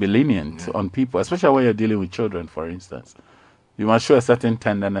require you to be lenient on people, especially when you're dealing with children, for instance. You must show a certain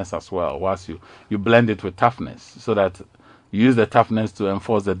tenderness as well, whilst you blend it with toughness, so that you use the toughness to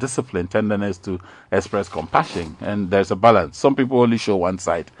enforce the discipline, tenderness to express compassion, and there's a balance. Some people only show one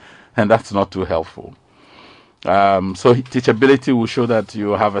side, and that's not too helpful. So teachability will show that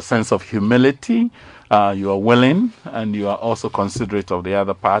you have a sense of humility, you are willing, and you are also considerate of the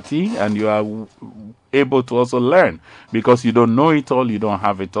other party, and you are able to also learn, because you don't know it all, you don't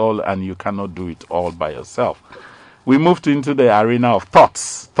have it all, and you cannot do it all by yourself. We moved into the arena of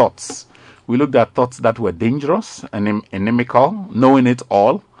thoughts. We looked at thoughts that were dangerous and inimical, knowing it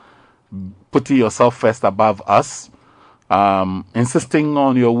all, putting yourself first above us, insisting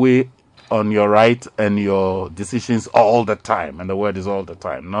on your way, on your right and your decisions all the time. And the word is all the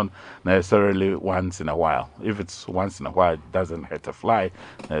time, not necessarily once in a while. If it's once in a while, it doesn't hurt a fly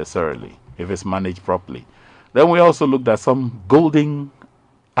necessarily, if it's managed properly. Then we also looked at some golden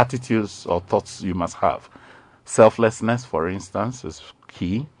attitudes or thoughts you must have. Selflessness, for instance, is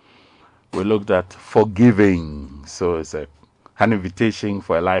key. We looked at forgiving. So it's an invitation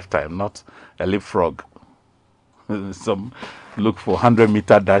for a lifetime, not a leapfrog. Some look for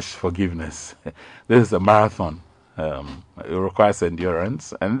 100-meter dash forgiveness. This is a marathon. It requires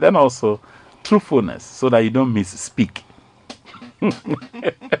endurance. And then also truthfulness, so that you don't misspeak.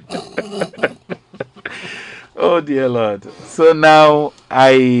 Oh, dear Lord. So now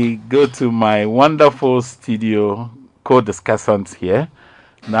I go to my wonderful studio co-discussants here.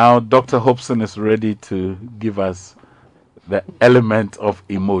 Now, Dr. Hobson is ready to give us the element of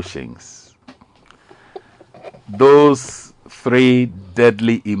emotions. Those 3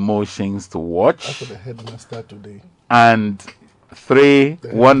 deadly emotions to watch. That's the headmaster today. And 3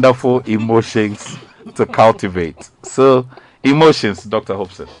 wonderful emotions to cultivate. So, emotions, Dr.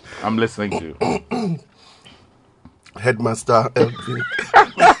 Hobson. I'm listening to you. Headmaster Elvin.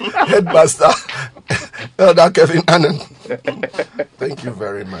 Headmaster Elder Kevin Annan. Thank you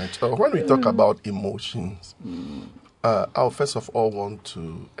very much. When we talk about emotions, I'll first of all want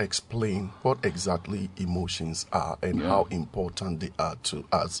to explain what exactly emotions are and how important they are to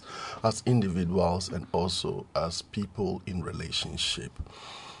us as individuals and also as people in relationship.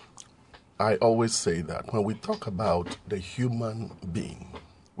 I always say that when we talk about the human being,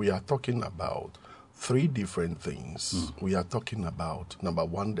 we are talking about 3 different things. We are talking about, number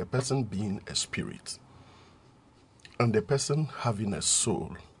 1, the person being a spirit, and the person having a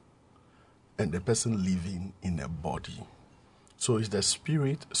soul, and the person living in a body. So it's the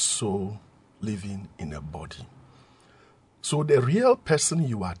spirit, soul, living in a body. So the real person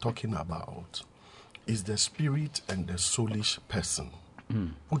you are talking about is the spirit and the soulish person.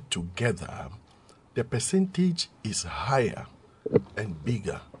 Put together, the percentage is higher and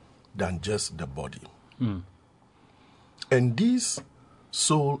bigger than just the body. And this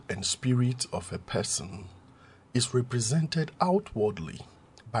soul and spirit of a person is represented outwardly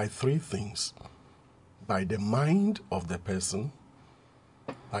by 3 things: by the mind of the person,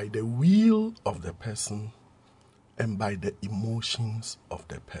 by the will of the person, and by the emotions of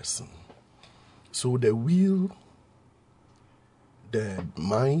the person. So the will, the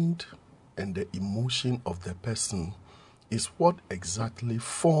mind, and the emotion of the person is what exactly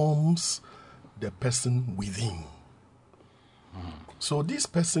forms the person within. So this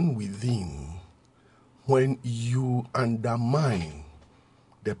person within, when you undermine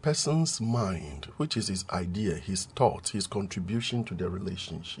the person's mind, which is his idea, his thought, his contribution to the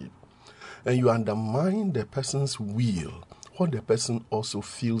relationship, and you undermine the person's will, what the person also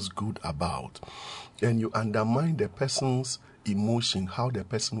feels good about, and you undermine the person's emotion, how the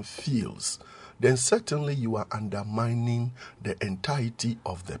person feels, then certainly you are undermining the entirety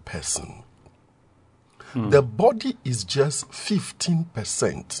of the person. The body is just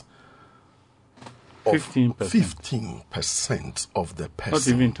 15%. 15% of the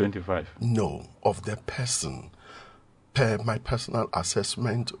person. Not even 25. No, of the person. Per my personal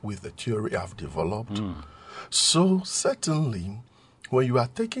assessment with the theory I've developed. So certainly, when you are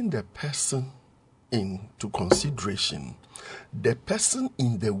taking the person into consideration, the person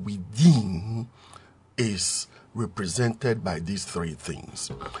in the within is represented by these three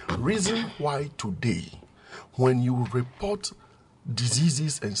things. Reason why today, when you report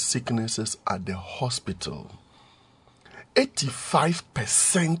diseases and sicknesses at the hospital,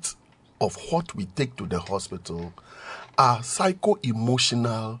 85% of what we take to the hospital are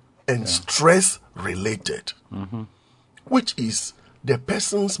psycho-emotional and stress-related, which is the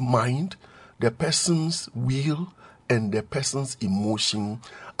person's mind, the person's will, and the person's emotion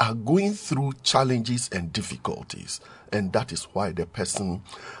are going through challenges and difficulties. And that is why the person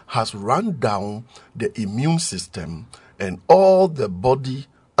has run down the immune system and all the body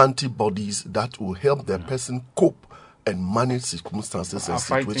antibodies that will help the person cope and manage circumstances and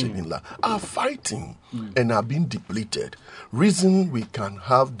situations in life are fighting and are being depleted. Reason we can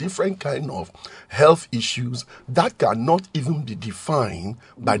have different kind of health issues that cannot even be defined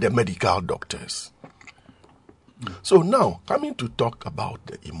by the medical doctors. So now, coming to talk about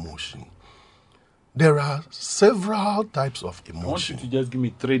the emotion, there are several types of emotion. I want you to just give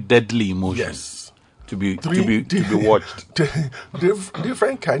me 3 deadly emotions. Yes. To be watched.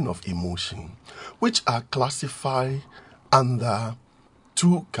 Different kind of emotion, which are classified under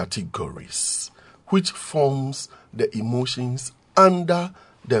 2 categories, which forms the emotions under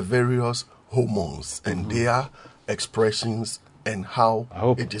the various hormones and their expressions and how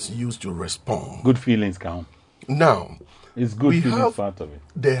it is used to respond. Good feelings count. Now, it's good we feelings have part of it.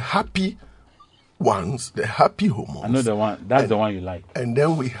 The happy ones, the happy hormones. I know the one. That's the one you like. And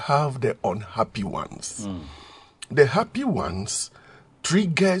then we have the unhappy ones. The happy ones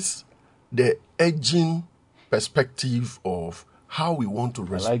triggers the edging perspective of how we want to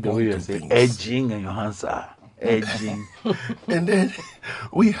respond. I like the way you say edging and your hands are edging. And then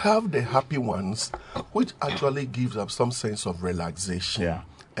we have the happy ones, which actually gives us some sense of relaxation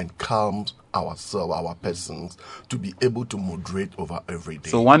and calms ourselves, our persons, to be able to moderate over every day.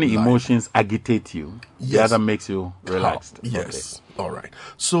 So one emotions agitate you, the other makes you relaxed. Yes. Okay. All right.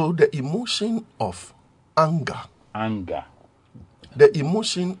 So the emotion of anger, the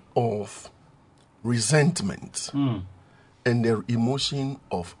emotion of resentment, and the emotion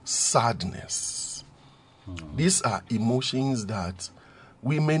of sadness. These are emotions that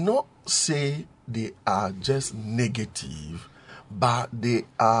we may not say they are just negative, but they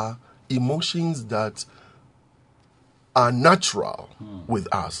are emotions that are natural with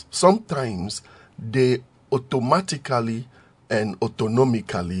us. Sometimes they automatically and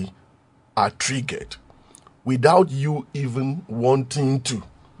autonomically are triggered without you even wanting to,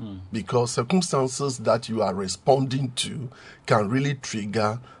 because circumstances that you are responding to can really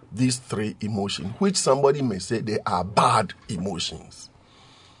trigger these 3 emotions, which somebody may say they are bad emotions.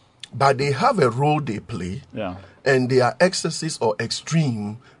 But they have a role they play, and their excesses or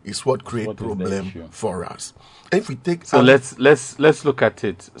extreme is what create problem for us. If we take let's look at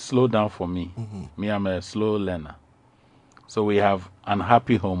it. Slow down for me. Me, I'm a slow learner. So we have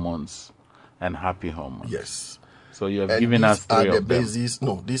unhappy hormones and happy hormones. Yes. So you have given us 3 of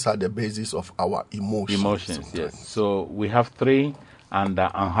them. These are the basis of our emotions. Yes. So we have 3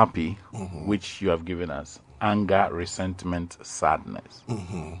 under unhappy, which you have given us: anger, resentment, sadness.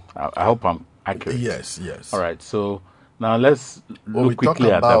 I hope I'm accurate. Yes. All right. So now let's look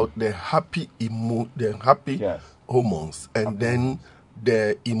quickly at them. the happy hormones, and then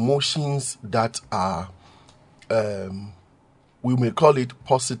the emotions that are, we may call it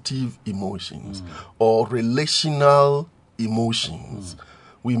positive emotions or relational emotions.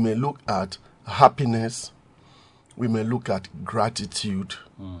 We may look at happiness, we may look at gratitude,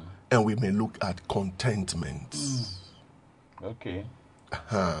 and we may look at contentment. Okay.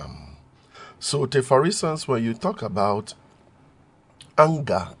 So, for instance, when you talk about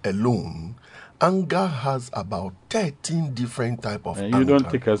anger alone, anger has about 13 different types of anger. You don't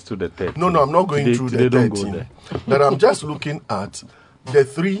take us to the 13. No, I'm not going through the 13. But I'm just looking at the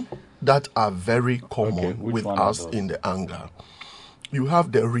 3 that are very common with us in the anger. You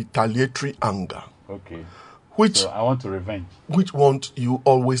have the retaliatory anger. Which So I want to revenge. Which want you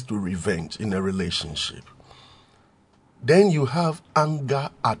always to revenge in a relationship. Then you have anger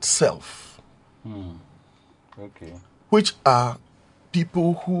at self. Okay. Which are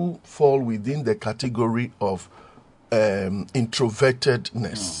people who fall within the category of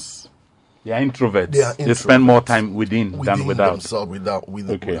introvertedness. They are introverts. They are They spend more time within than without. themselves, with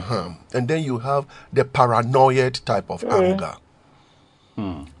Okay. And then you have the paranoid type of anger.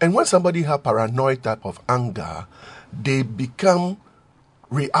 And when somebody has paranoid type of anger, they become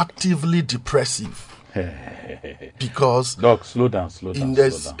reactively depressive. Because Doc, slow down. in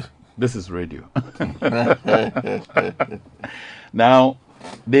this- Slow down. This is radio. Now,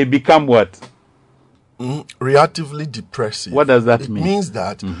 they become what? reactively depressive. What does that it mean? It means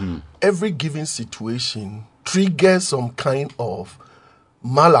that every given situation triggers some kind of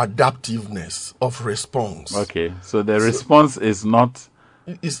maladaptiveness of response. Okay, so the response is not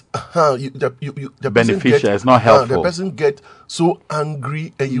It's the beneficial, it's not helpful. The person get so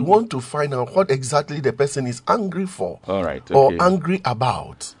angry, and you want to find out what exactly the person is angry for. All right, or okay. angry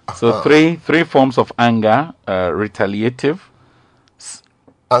about. So three forms of anger: retaliative,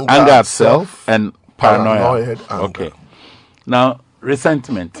 Anger anger at at self, and paranoia. paranoid anger. Okay. Now,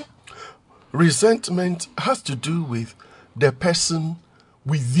 resentment. Resentment has to do with the person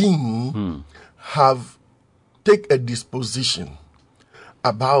within have take a disposition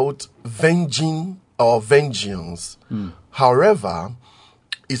about venging or vengeance. However,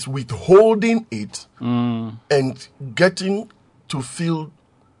 is withholding it and getting to feel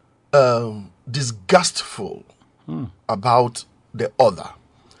disgustful about the other.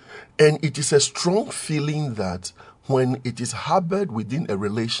 And it is a strong feeling that when it is harbored within a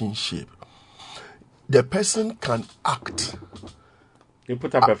relationship, the person can act. You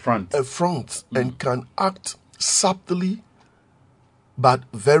put up a front. And can act subtly but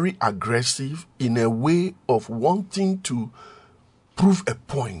very aggressive in a way of wanting to prove a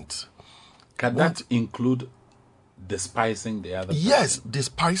point. Can that include despising the other person? Yes,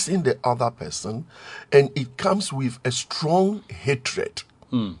 despising the other person. And it comes with a strong hatred.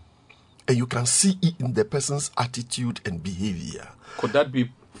 And you can see it in the person's attitude and behavior. Could that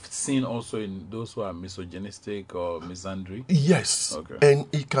be seen also in those who are misogynistic or misandry? Yes. Okay. And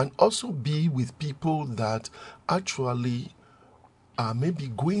it can also be with people that actually are maybe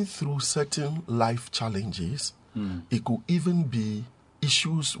going through certain life challenges. It could even be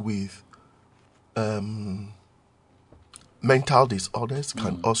issues with mental disorders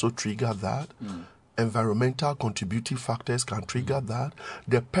can also trigger that. Environmental contributing factors can trigger that.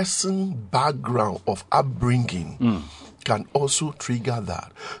 The person background of upbringing can also trigger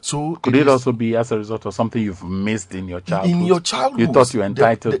that. So could it also be as a result of something you've missed in your childhood? In your childhood, you thought you were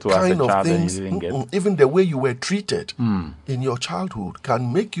entitled the to as a kind of child things, and you didn't get. even the way you were treated in your childhood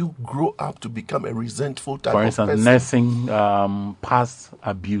can make you grow up to become a resentful type For of instance, person. nursing past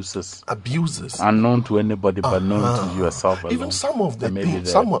abuses unknown to anybody but known to yourself alone. Even some of the And maybe things,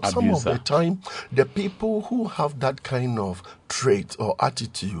 the some of abuser. the time, the people who have that kind of trait or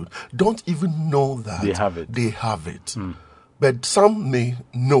attitude don't even know that They have it. But some may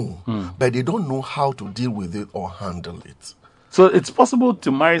know, but they don't know how to deal with it or handle it. So it's possible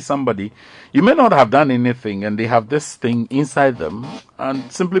to marry somebody. You may not have done anything and they have this thing inside them,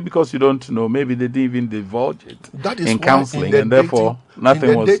 and simply because you don't know, maybe they didn't even divulge it That is in why counseling, in the and therefore nothing in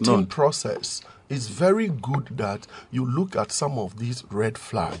the was dating known. process, it's very good that you look at some of these red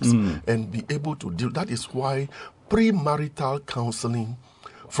flags and be able to deal. That is why premarital counseling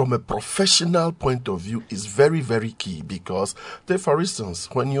from a professional point of view is very, very key, because take for instance,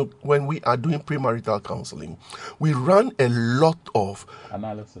 when we are doing premarital counseling, we run a lot of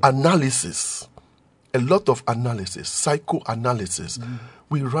analysis, psychoanalysis.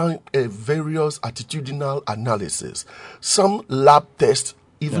 We run a various attitudinal analysis. Some lab tests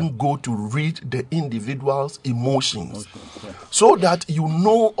even go to read the individual's emotions. So that you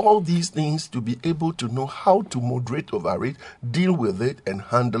know all these things to be able to know how to moderate over it, deal with it, and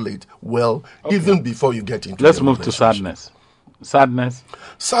handle it well, even before you get into Let's the move to relationship. sadness.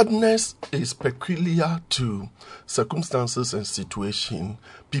 Sadness is peculiar to circumstances and situations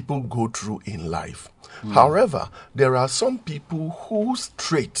people go through in life. However, there are some people whose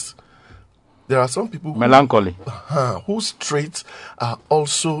traits, Melancholy. whose traits are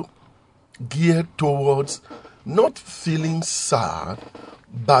also geared towards not feeling sad,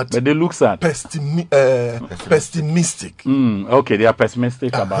 but they look sad. Pessimistic. Okay, they are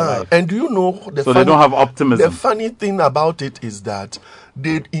pessimistic about life. And do you know So they don't have optimism. The funny thing about it is that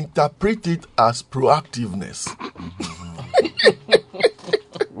they interpret it as proactiveness.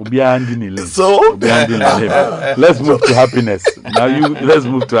 So let's move to happiness. Let's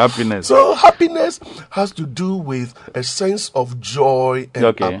move to happiness. So happiness has to do with a sense of joy and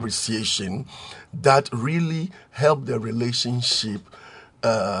appreciation that really help the relationship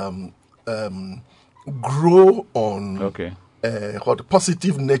grow on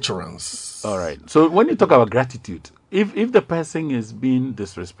positive nurturance. All right. So when you talk about gratitude, if the person is being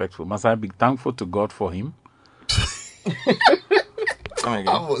disrespectful, must I be thankful to God for him?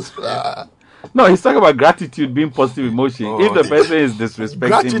 No, he's talking about gratitude being positive emotion. If the person is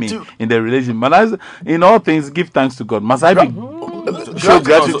disrespecting me in the relationship, but in all things, give thanks to God. Must I be show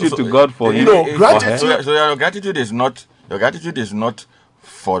gratitude to God for him? No, gratitude. So your gratitude is not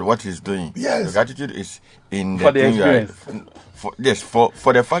for what he's doing. Yes, your gratitude is in for the experience. For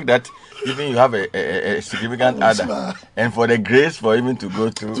the fact that even you have a significant other, and for the grace for even to go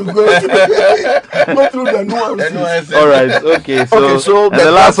through the nuances. All right, okay. So and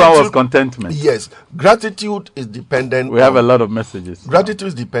the last one was contentment. Yes, gratitude is dependent. We have a lot of messages. Gratitude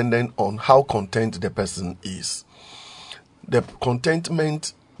is dependent on how content the person is. The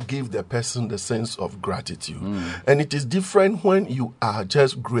contentment gives the person the sense of gratitude, and it is different when you are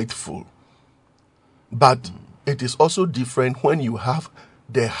just grateful. But it is also different when you have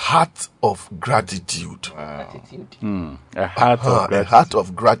the heart of gratitude. A heart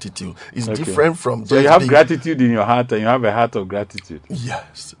of gratitude is different from. So you have gratitude in your heart, and you have a heart of gratitude.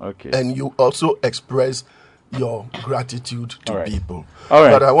 Yes. Okay. And you also express your gratitude to people. All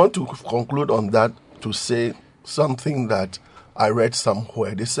right. But I want to conclude on that to say something that I read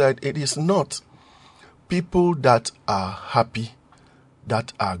somewhere. They said it is not people that are happy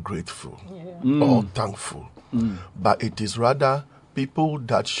that are grateful or thankful, but it is rather people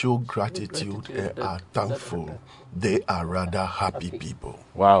that show gratitude and are thankful. They are rather happy people.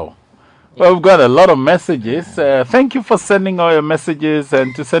 Wow. Well, we've got a lot of messages. Thank you for sending all your messages,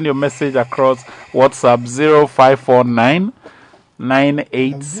 and to send your message across WhatsApp 0549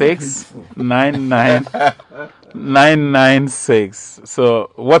 986 996. So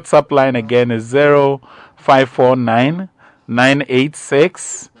WhatsApp line again is 0549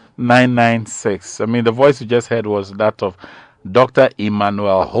 986 996. I mean, the voice you just heard was that of Dr.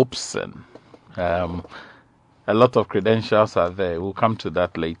 Emmanuel Hobson. A lot of credentials are there. We'll come to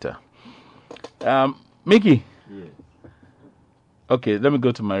that later. Mickey. Yeah. Okay, let me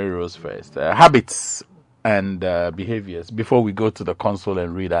go to Mary Rose first. Habits and behaviors before we go to the console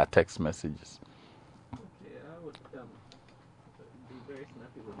and read our text messages. Okay, I would be very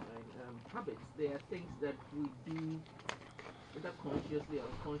snappy with mine. Habits, they are things that we do either consciously or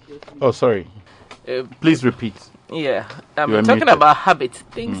unconsciously. Oh, sorry. Please repeat. Yeah, I'm talking about habits,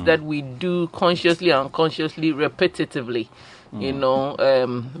 things that we do consciously or unconsciously, repetitively,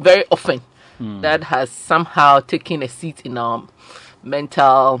 very often, that has somehow taken a seat in our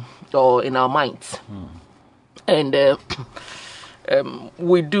mental or in our minds. And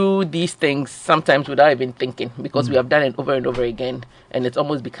we do these things sometimes without even thinking, because we have done it over and over again, and it's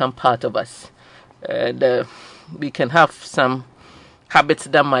almost become part of us. And we can have some habits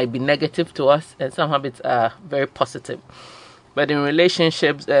that might be negative to us, and some habits are very positive. But in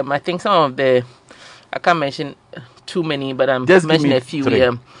relationships, I think some of the, I can't mention too many, but I'm just mentioning a few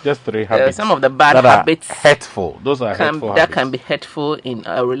here. Just three habits. Some of the bad habits are hurtful. Those are hurtful habits. That can be hurtful in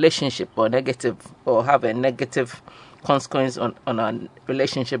a relationship, or negative, or have a negative consequence on our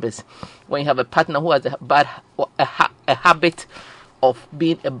relationship, is when you have a partner who has a habit of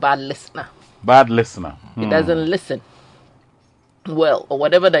being a bad listener. Bad listener. He doesn't listen well, or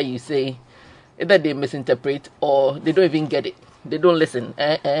whatever that you say, either they misinterpret or they don't even get it. They don't listen.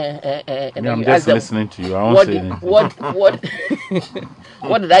 And I'm just listening to you. I won't say anything.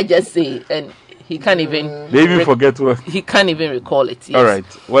 What did I just say? And he can't even. They even forget what. He can't even recall it. Yes. All right.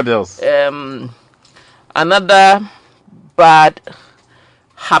 What else? Another bad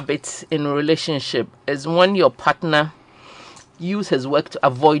habit in a relationship is when your partner uses his work to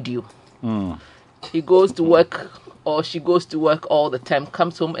avoid you. He goes to work, or she goes to work all the time,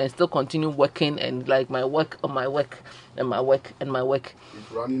 comes home and still continue working, and like my work and my work. It's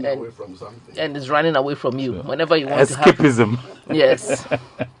running away from something. And it's running away from you whenever you want escapism. to have. Yes.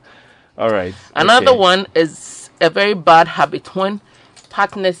 All right. Another one is a very bad habit when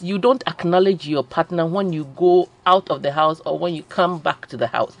partners, you don't acknowledge your partner when you go out of the house or when you come back to the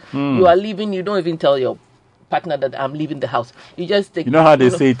house. You are leaving, you don't even tell your partner that I'm leaving the house. You just take. You know how they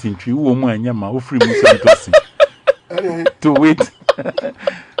say it in Tree to wait.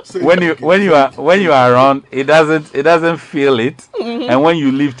 when you are around, it doesn't feel it, and when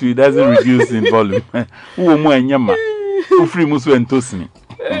you leave too, it doesn't reduce in volume. A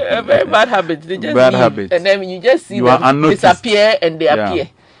very bad habit. They just bad leave, habit. and then you just see you them disappear, and they appear.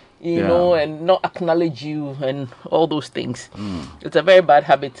 you know, and not acknowledge you and all those things. It's a very bad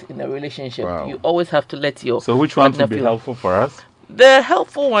habit in a relationship. Wow. You always have to let your So which ones partner would be feel- helpful for us? The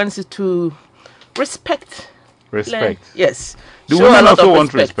helpful ones is to respect. Respect. Yes. Do Show a women lot also of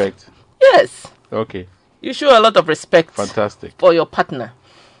want respect? Yes. Okay. You show a lot of respect. Fantastic. For your partner.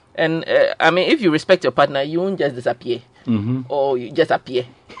 And I mean, if you respect your partner, you won't just disappear. Or you just appear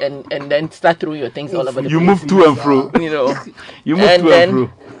and then start throwing your things all over the You place. move to and fro. You know. You move to and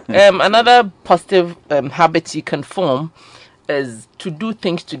fro. Another positive habit you can form is to do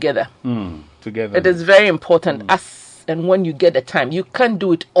things together. Together. It is very important as and when you get the time. You can't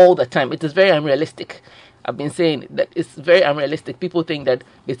do it all the time. It is very unrealistic. I've been saying that it's very unrealistic. People think that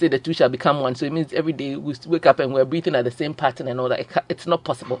they say the two shall become one. So it means every day we wake up and we're breathing at the same pattern and all that. It's not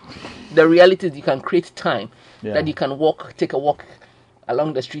possible. The reality is you can create time that you can take a walk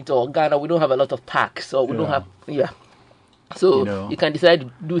along the street. Or Ghana, we don't have a lot of parks. Or we don't have, So you can decide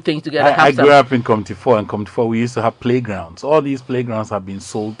to do things together. I grew up in Comte 4, and Comte 4 we used to have playgrounds. All these playgrounds have been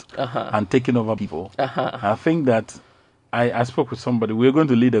sold and taken over people. I think that I spoke with somebody. We're going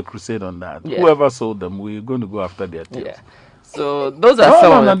to lead a crusade on that. Yeah. Whoever sold them, we're going to go after their tails. Yeah. So those are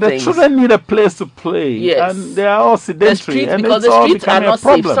some of the things. The children need a place to play. Yes. And they are all sedentary. And because it's the all streets are becoming not a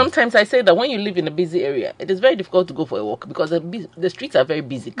problem. safe. Sometimes I say that when you live in a busy area, it is very difficult to go for a walk because the streets are very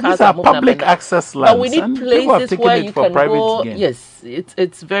busy. Cars These are moving public up and down. access lands. But we need and people have places taken where it you for can private go. gain. Yes,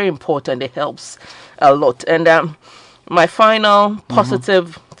 it's very important. It helps a lot. And my final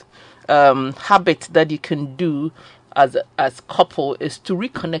positive habit that you can do as couple is to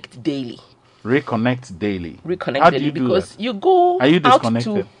reconnect daily. Reconnect daily. Reconnect How do daily you do because that? you go Are you out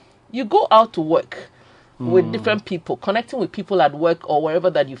disconnected? you go out to work with different people, connecting with people at work or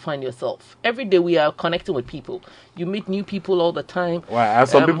wherever that you find yourself. Every day we are connecting with people. You meet new people all the time. Why? Are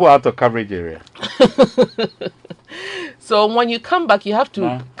some people out of coverage area? So when you come back, you have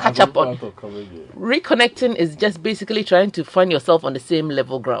to catch up on. Reconnecting is just basically trying to find yourself on the same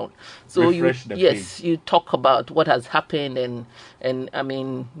level ground. So you talk about what has happened and I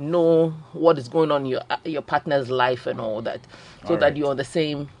mean know what is going on in your partner's life and all that, so that you're on the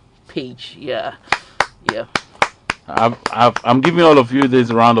same page. Yeah. I'm giving all of you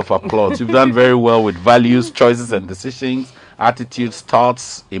this round of applause. You've done very well with values, choices, and decisions, attitudes,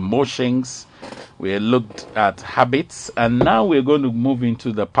 thoughts, emotions. We looked at habits, and now we're going to move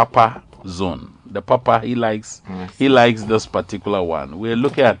into the Papa zone. The Papa, he likes this particular one. We're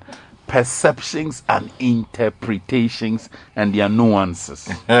looking at perceptions and interpretations and their nuances.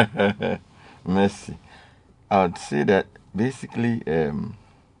 Mercy. I would say that basically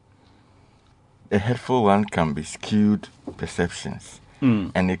a hurtful one can be skewed perceptions.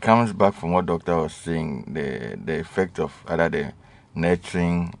 And it comes back from what Doctor was saying, the effect of either the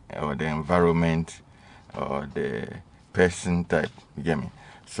nurturing or the environment or the person type. You get me?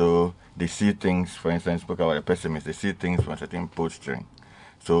 So they see things, for instance, spoke about the pessimist, they see things from a certain posturing.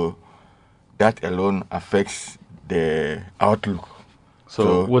 So that alone affects the outlook.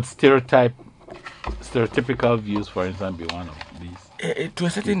 So would stereotypical views, for instance, be one of these? To a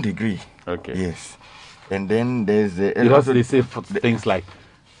certain degree. Okay. Yes. And then there's the... Because they say things like,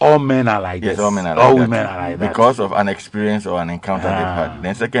 all men are like this. Yes, all men are like all that. women are like that. Because of an experience or an encounter they've had.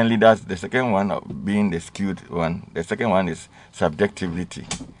 Then secondly, that's the second one of being the skewed one. The second one is subjectivity.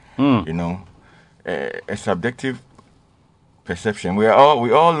 You know, a subjective perception. We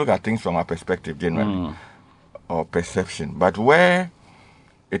all look at things from our perspective generally, or perception. But where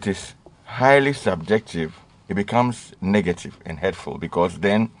it is highly subjective, it becomes negative and hurtful, because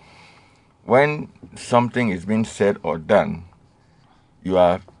then when something is being said or done, you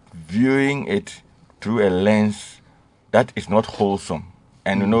are viewing it through a lens that is not wholesome.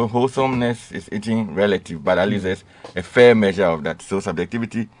 And you know, wholesomeness is eating relative, but at least there's a fair measure of that. So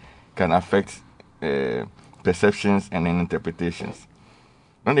subjectivity can affect perceptions and then interpretations.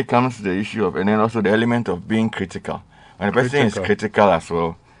 When it comes to the issue of, and then also the element of being critical. When a person is critical as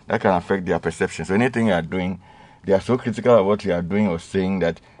well, that can affect their perception. So anything you are doing, they are so critical of what you are doing or saying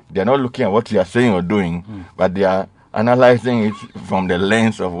that they are not looking at what you are saying or doing, but they are analyzing it from the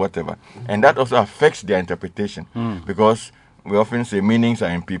lens of whatever. And that also affects their interpretation, because we often say meanings are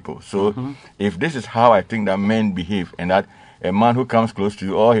in people. So if this is how I think that men behave, and that a man who comes close to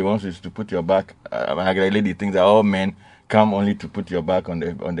you, all he wants is to put your back, like a lady thinks that all men come only to put your back on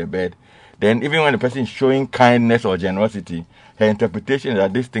the bed, then even when the person is showing kindness or generosity, her interpretation is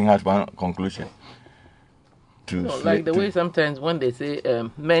that this thing has one conclusion. to like the way sometimes when they say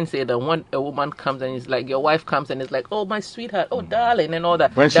men say that when a woman comes and it's like your wife comes and it's like, oh my sweetheart, oh darling, and all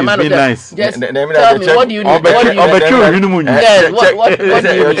that. When the she's man being will say, nice. just They tell me what do you need? What do you need? Yes, what do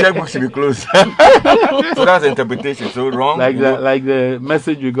you your need? checkbook should be closed. So that's the interpretation. So wrong. Like the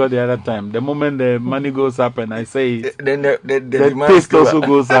message we got the other time. The moment the money goes up and I say it, then the the taste also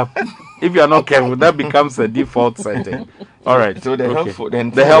goes up. If you are not careful, that becomes a default setting. All right. So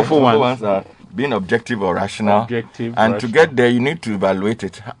the helpful ones are being objective or rational. Objective, and rational. to get there, you need to evaluate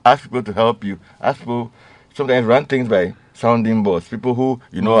it. Ask people to help you. Ask people. Sometimes run things by sounding boards. People who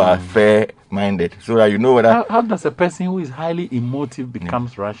are fair-minded, so that you know whether. How does a person who is highly emotive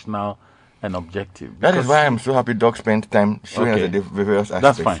becomes rational and objective? That is why I'm so happy Doc spent time showing us the various aspects.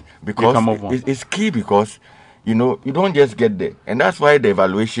 That's fine. Because it's key because you don't just get there, and that's why the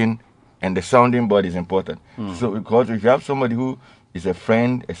evaluation and the sounding board is important. So because if you have somebody who is a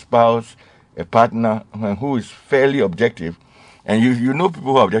friend, a spouse, a partner who is fairly objective, and you know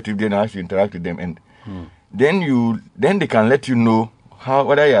people who are objective, then as you interact with them, and then they can let you know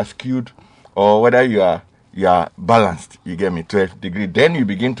whether you are skewed or whether you are balanced. You get me? 12 degree. Then you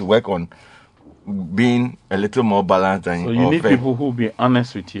begin to work on being a little more balanced. And so you need fair. People who will be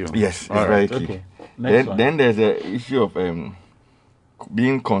honest with you. Yes, it's very key. Okay. Then there's an issue of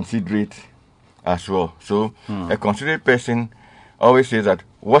being considerate as well. So a considerate person always says that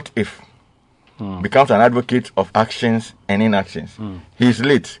what if becomes an advocate of actions and inactions. He's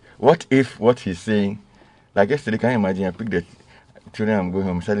late. What if what he's saying, like yesterday, can you imagine? I picked the children, I'm going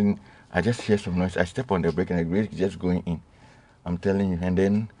home, suddenly I just hear some noise. I step on the brake and the brake is just going in. I'm telling you. And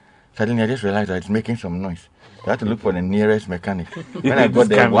then suddenly I just realized that it's making some noise. I had to look for the nearest mechanic. When I got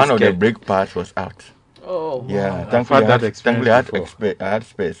there, one of the brake parts was out. Oh, yeah. Wow. Thankfully, I had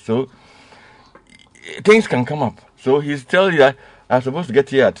space. So things can come up. So he's telling you that I'm supposed to get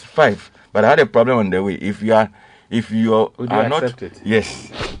here at 5, but I had a problem on the way. If you are not,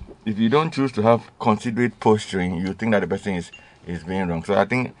 yes. If you don't choose to have considerate posturing, you think that the person is being wrong. So I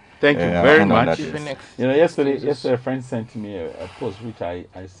think. Thank you very much. Yesterday a friend sent me a post which I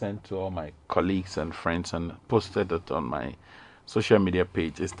sent to all my colleagues and friends and posted it on my social media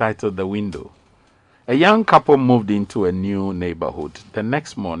page. It's titled "The Window." A young couple moved into a new neighborhood. The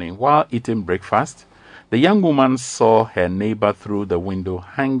next morning, while eating breakfast, the young woman saw her neighbor through the window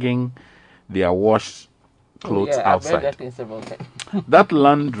hanging their washed clothes outside. That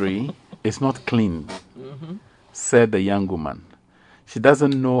laundry is not clean, said the young woman. She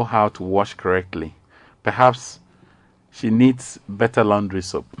doesn't know how to wash correctly. Perhaps she needs better laundry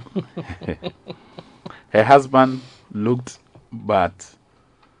soap. Her husband looked but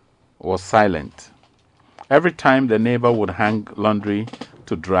was silent. Every time the neighbor would hang laundry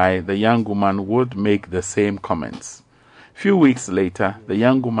to dry, the young woman would make the same comments. Few weeks later, the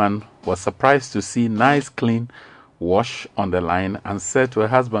young woman was surprised to see nice clean wash on the line and said to her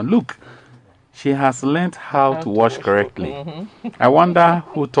husband, "Look, she has learned how to wash correctly. I wonder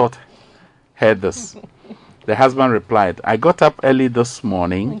who taught her this." The husband replied, "I got up early this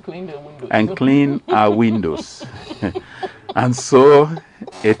morning and cleaned our windows." And so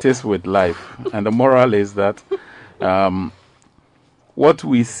it is with life. And the moral is that what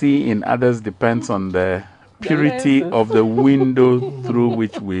we see in others depends on the purity of the window through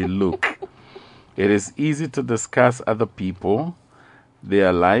which we look. It is easy to discuss other people,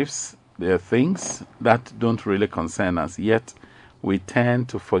 their lives, their things that don't really concern us, yet we tend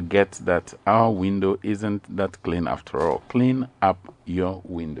to forget that our window isn't that clean after all. Clean up your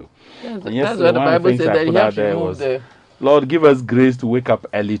window. That's what the Bible says, that you have to move the... Lord, give us grace to wake up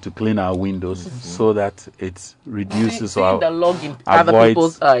early to clean our windows so that it reduces or the log in other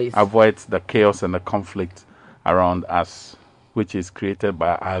people's eyes. Avoids the chaos and the conflict around us, which is created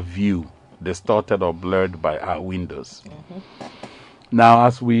by our view, distorted or blurred by our windows. Now,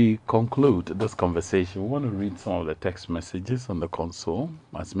 as we conclude this conversation, we want to read some of the text messages on the console,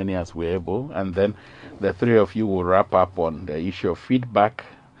 as many as we're able, and then the three of you will wrap up on the issue of feedback,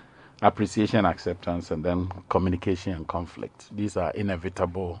 appreciation, acceptance, and then communication and conflict. These are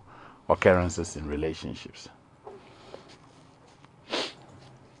inevitable occurrences in relationships.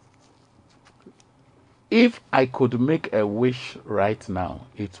 If I could make a wish right now,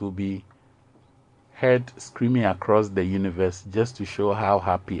 it would be heard screaming across the universe just to show how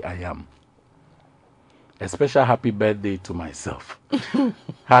happy I am. A special happy birthday to myself.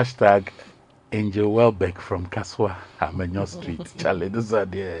 Hashtag Angel Welbeck from Kaswa, Amenyo Street. Charlie, those are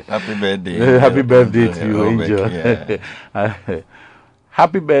the... Happy birthday. Happy birthday to you, Welbeck, Angel.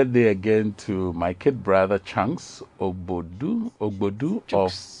 Happy birthday again to my kid brother, Chunks Ogbodu of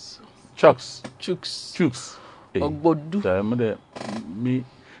Chooks. Ogbodu.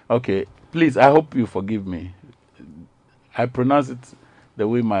 Okay, please, I hope you forgive me. I pronounce it the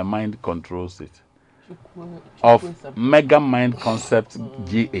way my mind controls it. Of Mega Mind Concept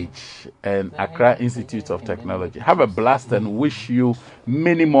GH and Accra Institute of Technology. Have a blast and wish you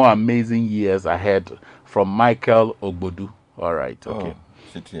many more amazing years ahead from Michael Ogbodu. All right, okay.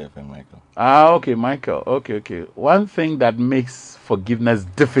 City FM, Michael. Okay, Michael. Okay. One thing that makes forgiveness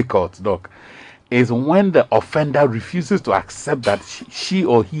difficult, Doc, is when the offender refuses to accept that she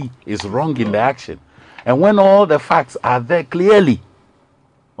or he is wrong in the action. And when all the facts are there clearly,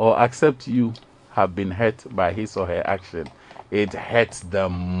 or accept you have been hurt by his or her action, it hurts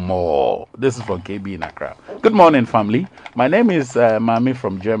them more. This is from KB in Accra. Good morning, family. My name is Mami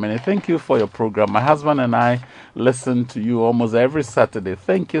from Germany. Thank you for your program. My husband and I listen to you almost every Saturday.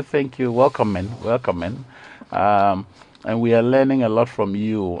 Thank you. Welcome in. And we are learning a lot from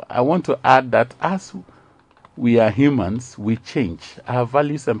you. I want to add that as we are humans, we change. Our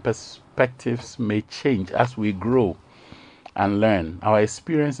values and perspectives may change as we grow and learn. Our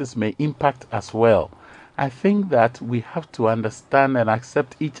experiences may impact as well. I think that we have to understand and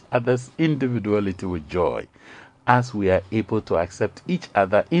accept each other's individuality with joy. As we are able to accept each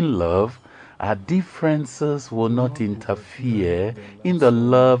other in love, our differences will not interfere in the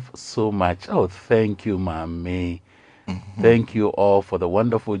love so much. Oh, thank you, Mami. Thank you all for the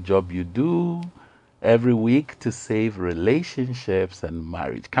wonderful job you do every week to save relationships and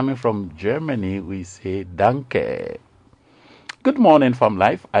marriage. Coming from Germany, we say Danke. Good morning, Farm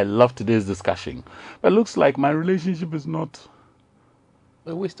Life. I love today's discussion. But it looks like my relationship is not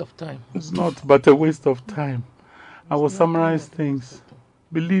a waste of time. It's not but a waste of time. I will summarize things.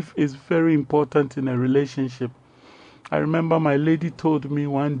 Belief is very important in a relationship. I remember my lady told me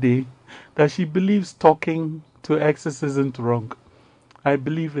one day that she believes talking to exes isn't wrong. I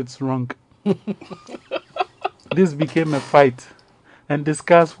believe it's wrong. This became a fight and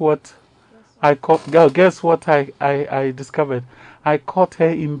discussed what I caught. Guess what I discovered? I caught her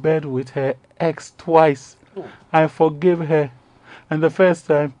in bed with her ex twice. I forgave her, and the first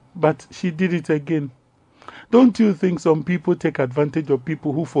time, but she did it again. Don't you think some people take advantage of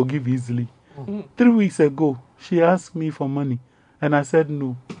people who forgive easily? 3 weeks ago, she asked me for money, and I said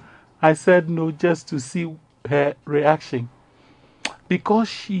no. I said no just to see her reaction. Because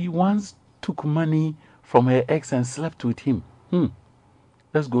she once took money from her ex and slept with him.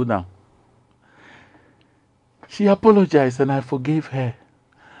 Let's go down. She apologized and I forgave her.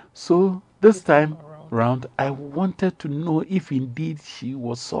 So this time round, I wanted to know if indeed she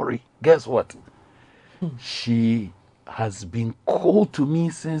was sorry. Guess what? She has been cold to me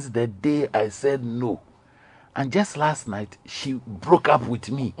since the day I said no. And just last night, she broke up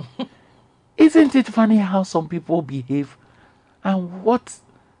with me. Isn't it funny how some people behave and want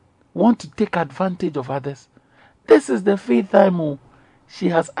to take advantage of others? This is the fifth time she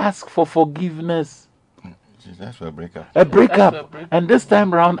has asked for forgiveness. That's for a breakup. A breakup. And this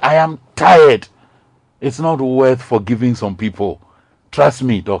time round, I am tired. It's not worth forgiving some people. Trust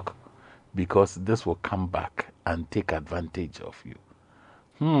me, Doc. Because this will come back and take advantage of you.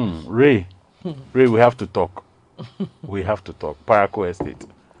 Ray, we have to talk. We have to talk. Paraco Estate,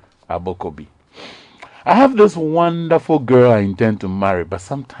 Abokobi. I have this wonderful girl I intend to marry, but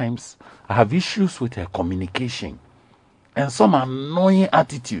sometimes I have issues with her communication and some annoying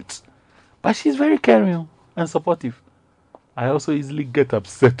attitudes. But she's very caring and supportive. I also easily get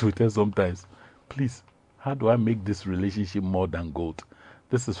upset with her sometimes. Please, how do I make this relationship more than gold?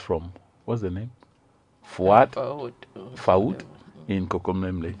 This is from, what's the name? Faoud in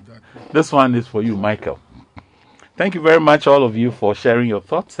Kokomlemle. This one is for you, Michael. Thank you very much, all of you, for sharing your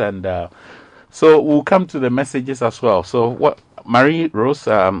thoughts. And so we'll come to the messages as well. So, Marie Rose,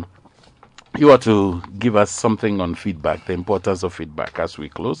 you are to give us something on feedback, the importance of feedback as we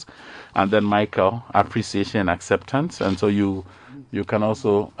close. And then, Michael, appreciation and acceptance. And so you can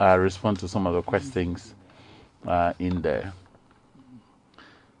also respond to some of the questions in there.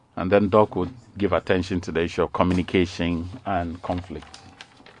 And then Doc would give attention to the issue of communication and conflict.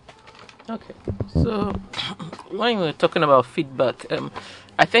 Okay. So when we're talking about feedback,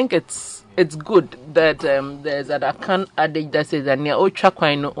 I think it's good that there's an Akan adage that says that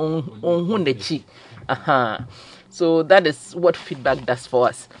so that is what feedback does for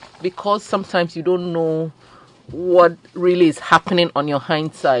us, because sometimes you don't know what really is happening on your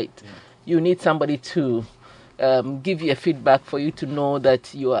hindsight. You need somebody to give you a feedback for you to know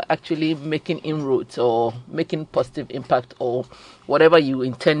that you are actually making inroads or making positive impact, or whatever you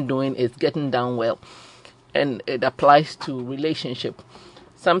intend doing is getting down well. And it applies to relationship.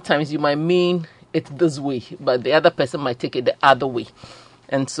 Sometimes you might mean it this way, but the other person might take it the other way.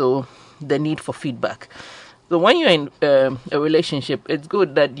 And so the need for feedback. So when you're in a relationship, it's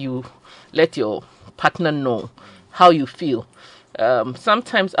good that you let your partner know how you feel.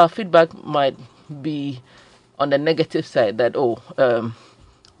 Sometimes our feedback might be on the negative side, that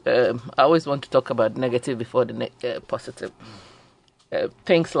I always want to talk about negative before the positive.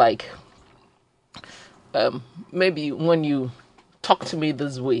 Things like maybe when you talk to me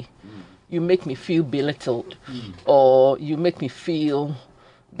this way, you make me feel belittled, or you make me feel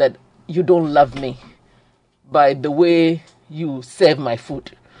that you don't love me by the way you serve my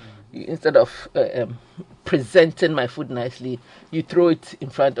food. Instead of presenting my food nicely, you throw it in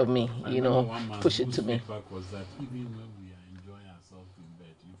front of me, push it to me. Feedback was that even when we are enjoying ourselves in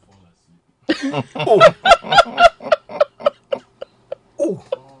bed, you fall asleep.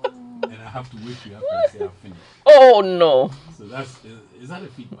 And I have to wake you up and say I've finished. Oh no! So is that a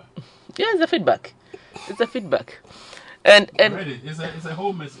feedback? Yeah, it's a feedback. It's a feedback. And it's a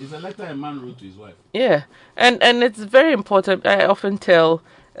whole mess. It's a letter a man wrote to his wife. Yeah, and it's very important. I often tell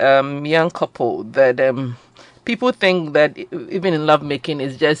young couple that people think that even in lovemaking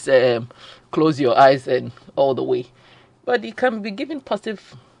is just close your eyes and all the way, but you can be giving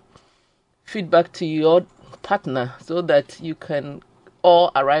positive feedback to your partner so that you can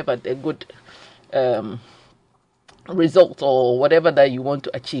all arrive at a good result or whatever that you want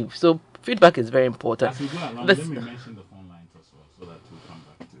to achieve. So feedback is very important. As we go along, let me mention the phone lines as well, so that we'll come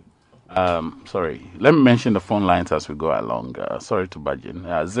back to. Let me mention the phone lines as we go along. Sorry to budge in.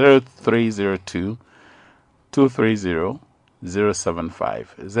 0302 230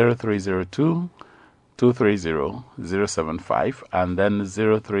 075. 0302 230 075, and then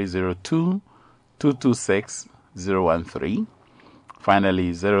 0302 226 013.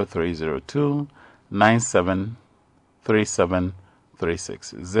 Finally, 0302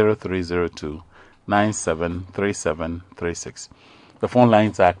 973736. 0302 973736. The phone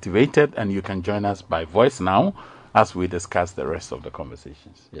lines are activated, and you can join us by voice now as we discuss the rest of the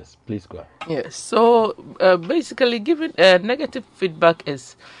conversations. Yes, please go ahead. Yes, so basically, giving negative feedback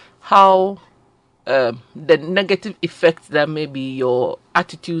is how the negative effects that maybe your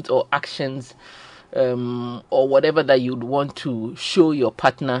attitude or actions or whatever that you'd want to show your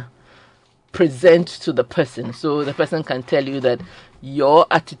partner present to the person. So the person can tell you that your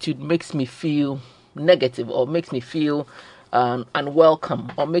attitude makes me feel negative, or makes me feel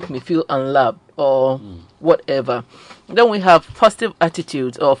unwelcome, or make me feel unloved, or whatever. Then we have positive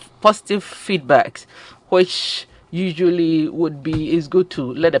attitudes or positive feedbacks, which usually is good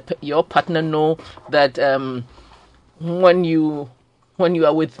to let your partner know that when you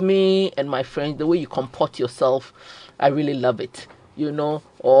are with me and my friends, the way you comport yourself, I really love it,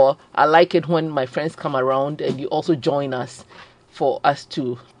 or I like it when my friends come around and you also join us for us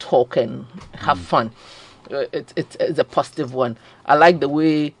to talk and have fun. It's a positive one. I like the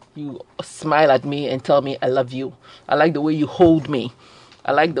way you smile at me and tell me I love you. I like the way you hold me.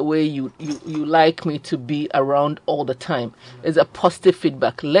 I like the way you like me to be around all the time. It's a positive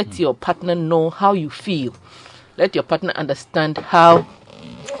feedback. Let your partner know how you feel. Let your partner understand how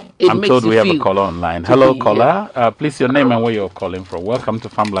it I'm makes told you we have feel a caller online. Hello, caller. Please, your name and where you're calling from. Welcome to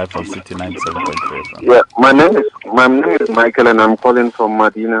Farm Life on City 97.3. Yeah, my name is Michael, and I'm calling from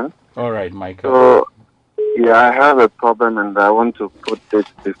Medina. All right, Michael. So, yeah, I have a problem, and I want to put this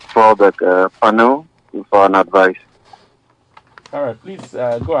before the panel for an advice. All right, please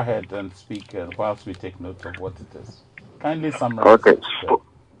go ahead and speak whilst we take note of what it is. Kindly summarize.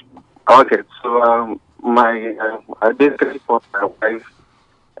 Okay. So I basically caught my wife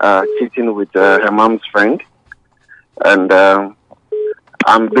cheating with her mom's friend, and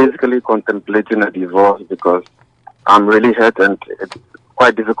I'm basically contemplating a divorce because I'm really hurt and it's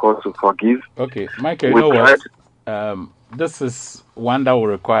quite difficult to forgive. Okay, Michael, you know what? This is one that will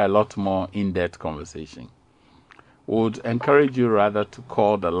require a lot more in-depth conversation. Would encourage you rather to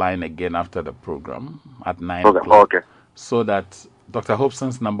call the line again after the program at 9 o'clock. Okay. So that Dr.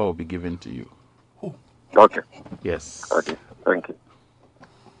 Hobson's number will be given to you. Okay. Yes. Okay. Thank you.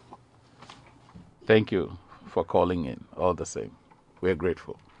 Thank you for calling in, all the same. We're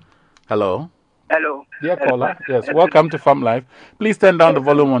grateful. Hello? Hello. Dear caller, yes, welcome to Farm Life. Please turn down the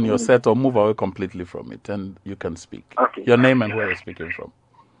volume on your set or move away completely from it, and you can speak. Okay. Your name and where you're speaking from.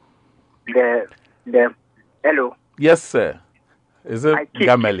 Hello. Yes, sir. Is it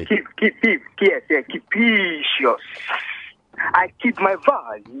Gameli? Keep precious. I keep my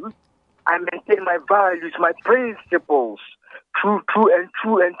values. I maintain my values, my principles. True in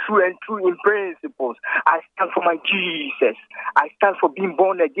principles. I stand for my Jesus. I stand for being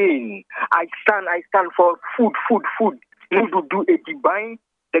born again. I stand for food. You do a divine.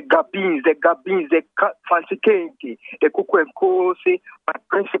 The gabins, the fancy cake, the cocoa and coal, my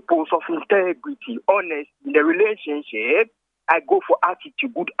principles of integrity, honesty in the relationship. I go for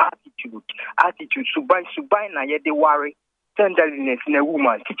attitude, good attitude. Subai na ye de worry. Tenderliness in a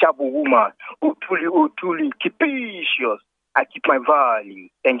woman, teachable woman, oh truly, capacious. I keep my value.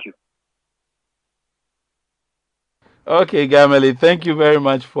 Thank you. Okay, Gameli, thank you very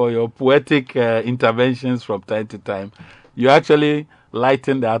much for your poetic interventions from time to time. You actually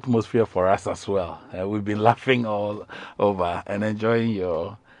lighten the atmosphere for us as well. We've been laughing all over and enjoying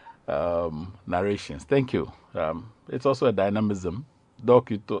your narrations. Thank you. It's also a dynamism.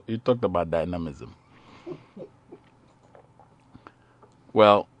 Doc, you talked about dynamism.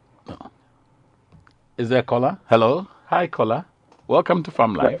 Well, is there a caller? Hello? Hi, caller. Welcome to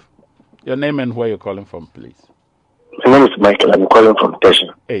Farm Life. Your name and where you're calling from, please. My name is Michael. I'm calling from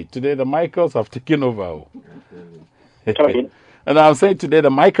Tesha. Hey, today the Michaels have taken over. And I'm saying today the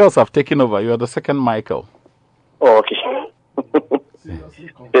Michaels have taken over. You're the second Michael. Oh, okay.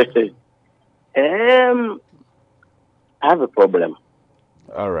 I have a problem.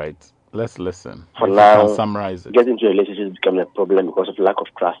 All right. Let's listen. For if now, you can summarize it. Getting into a relationship is becoming a problem because of lack of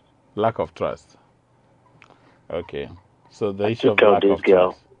trust. Lack of trust. Okay. So the I issue of took out lack this of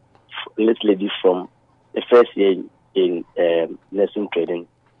girl, trust. this lady from the first year in nursing training,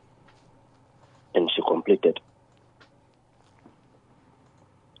 and she completed.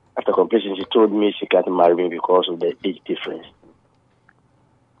 After completion, she told me she can't marry me because of the age difference.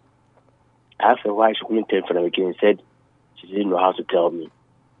 I asked her why she couldn't tell me from the beginning. She said she didn't know how to tell me.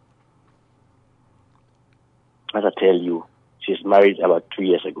 As I tell you, she's married about 2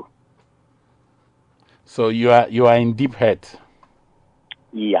 years ago. So you are in deep hurt.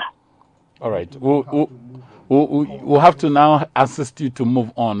 Yeah. All right. We'll have to now assist you to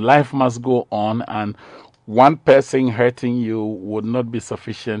move on. Life must go on, and one person hurting you would not be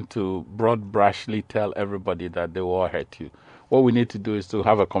sufficient to broad brushly tell everybody that they will all hurt you. What we need to do is to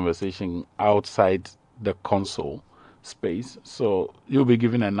have a conversation outside the console space. So you'll be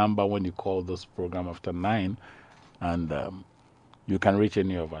given a number when you call this program after 9, and you can reach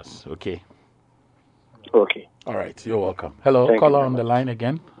any of us. Okay. Okay. All right. You're welcome. Hello. Thank Caller you. on the line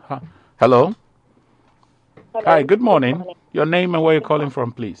again. Hello. Hi. Good morning. Your name and where you're calling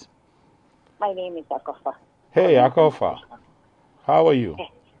from, please. My name is Akofa. Hey, Akofa. How are you?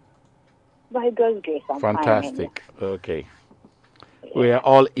 By God's grace, I'm Fantastic. Okay. We are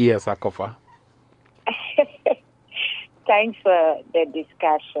all ears, Akofa. fine. Thanks for the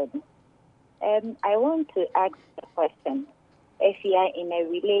discussion. I want to ask a question. If you are in a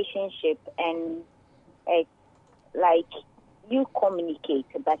relationship and like you communicate,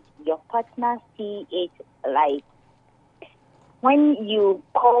 but your partner see it like when you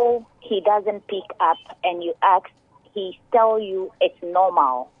call, he doesn't pick up, and you ask, he tell you it's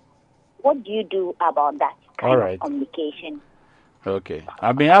normal. What do you do about that kind of communication? Okay.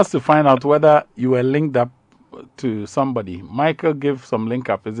 I've been asked to find out whether you were linked up to somebody. Michael gave some link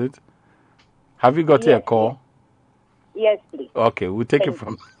up, is it? Have you got a call? Yes, please. Okay, we'll take it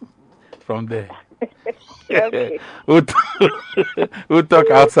from there. Okay. We'll talk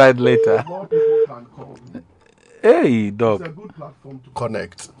outside later. Hey, Doc. It's a good platform to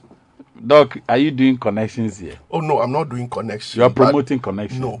connect. Doc, are you doing connections here? Oh, no, I'm not doing connections. You are promoting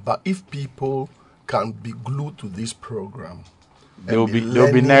connections. No, but if people can be glued to this program, they'll be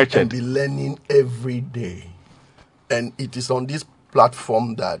nurtured. And be learning every day. And it is on this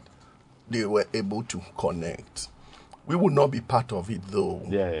platform that they were able to connect. We will not be part of it, though.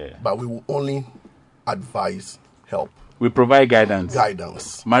 Yeah. But we will only advise, help. We provide guidance.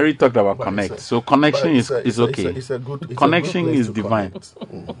 Marie talked about connect. So connection is okay. Connection is divine.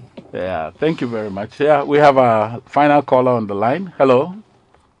 Yeah. Thank you very much. Yeah, we have a final caller on the line. Hello.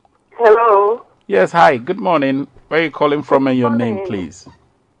 Hello. Yes. Hi. Good morning. Where are you calling from and your name, please?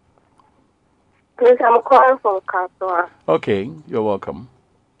 Please, I'm calling from Kasua. Okay. You're welcome.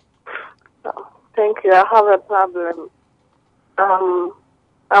 Thank you. I have a problem. I'm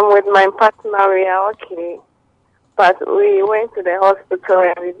with my partner. We are okay. But we went to the hospital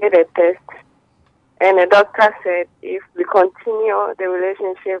and we did a test. And the doctor said if we continue the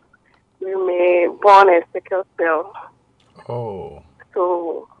relationship, we may born a sickle cell. Oh.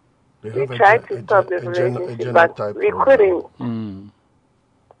 So we tried to stop the relationship, but we couldn't.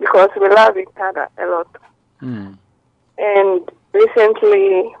 Because we love each other a lot. And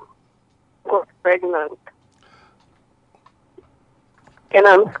recently got pregnant. And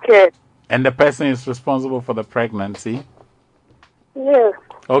I'm scared. And the person is responsible for the pregnancy? Yes.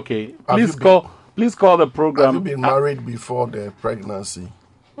 Okay. Please call the program. Have you been married before the pregnancy?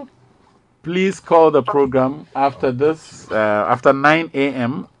 Please call the program after this, after 9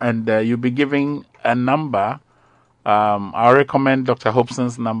 a.m. and you'll be giving a number. I'll recommend Dr.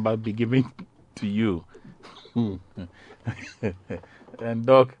 Hobson's number be given to you. And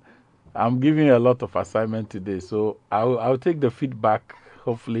Doc, I'm giving you a lot of assignment today, so I'll take the feedback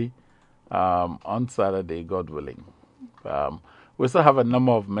hopefully on Saturday, God willing. We still have a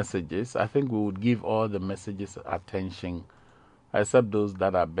number of messages. I think we would give all the messages attention, except those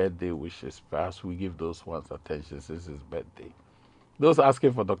that are birthday wishes. Perhaps we give those ones attention since it's birthday. Those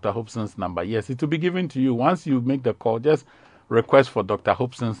asking for Dr. Hobson's number, yes, it will be given to you. Once you make the call, just request for Dr.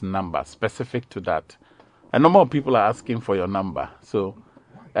 Hobson's number, specific to that. A number of people are asking for your number. So,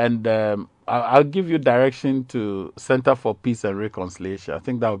 and I'll give you direction to Center for Peace and Reconciliation. I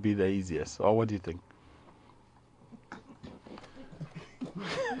think that would be the easiest. Or what do you think?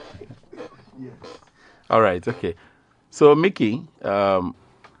 Yes. All right, okay. So, Mickey, let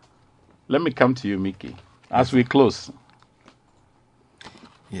me come to you, Mickey, as we close.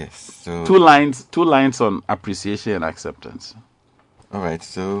 Yes. So two lines on appreciation and acceptance. All right.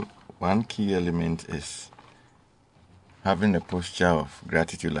 So one key element is having a posture of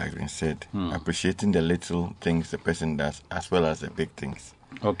gratitude, like we said, appreciating the little things the person does as well as the big things.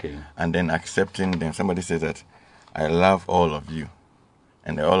 Okay. And then accepting them. Somebody says that I love all of you,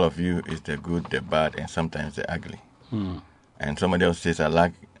 and the all of you is the good, the bad, and sometimes the ugly. And somebody else says I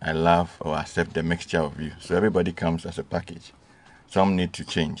love or accept the mixture of you. So everybody comes as a package. Some need to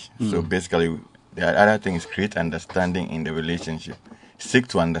change. So basically, the other thing is create understanding in the relationship. Seek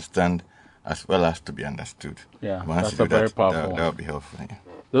to understand as well as to be understood. Yeah, once that's you do very that, powerful. That will be helpful. Yeah.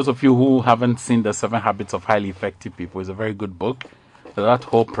 Those of you who haven't seen The 7 Habits of Highly Effective People, it's a very good book. That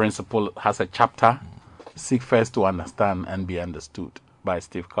whole principle has a chapter, Seek First to Understand and Be Understood, by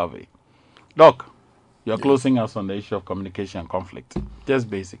Steve Covey. Doc, you're closing us on the issue of communication and conflict. Just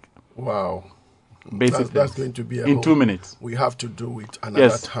basic. Wow. Basic. That's going to be in 2 minutes. We have to do it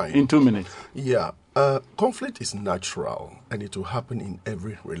another time. In 2 minutes. Yeah. Conflict is natural and it will happen in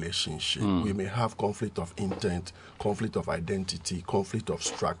every relationship. We may have conflict of intent, conflict of identity, conflict of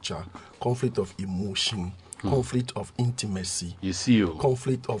structure, conflict of emotion, conflict of intimacy,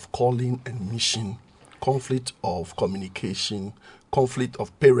 conflict of calling and mission, conflict of communication, conflict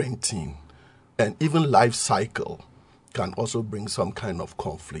of parenting, and even life cycle can also bring some kind of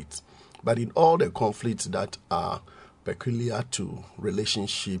conflict. But in all the conflicts that are peculiar to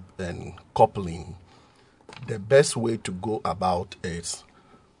relationship and coupling, the best way to go about is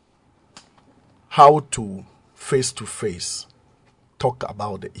how to face-to-face talk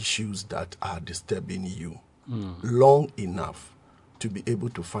about the issues that are disturbing you long enough to be able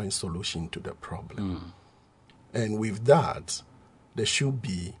to find solution to the problem. And with that, there should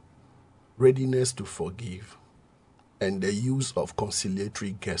be readiness to forgive and the use of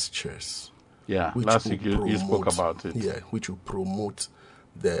conciliatory gestures. Yeah, last week you spoke about it. Yeah, which will promote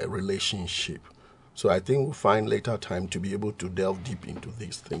the relationship. So I think we'll find later time to be able to delve deep into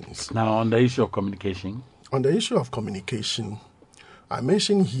these things. Now, on the issue of communication. On the issue of communication, I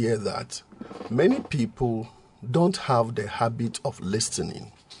mentioned here that many people don't have the habit of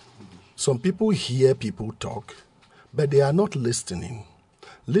listening. Some people hear people talk, but they are not listening.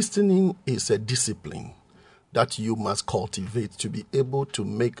 Listening is a discipline that you must cultivate to be able to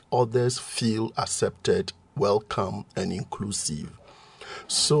make others feel accepted, welcome, and inclusive.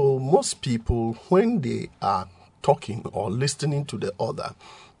 So most people, when they are talking or listening to the other,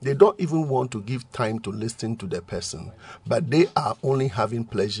 they don't even want to give time to listen to the person, but they are only having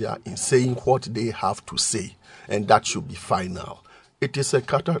pleasure in saying what they have to say, and that should be final. It is a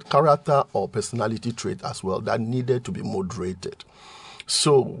character or personality trait as well that needed to be moderated.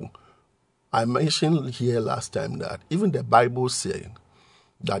 So I mentioned here last time that even the Bible said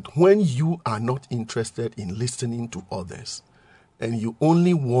that when you are not interested in listening to others and you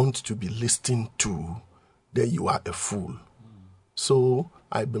only want to be listened to, then you are a fool. So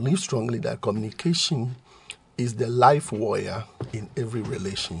I believe strongly that communication is the life wire in every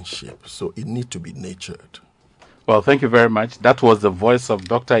relationship. So it needs to be nurtured. Well, thank you very much. That was the voice of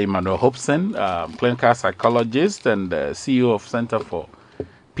Dr. Emmanuel Hobson, clinical psychologist and CEO of Center for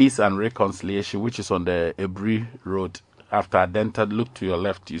Peace and Reconciliation, which is on the Ebri Road. After Adenta, look to your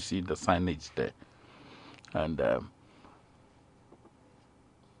left, you see the signage there. And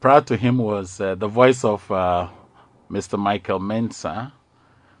prior to him was the voice of Mr. Michael Mensah,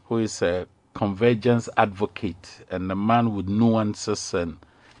 who is a convergence advocate and a man with nuances and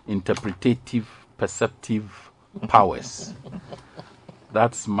interpretative, perceptive powers.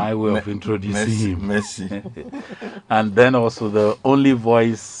 That's my way of introducing him. Merci. And then also the only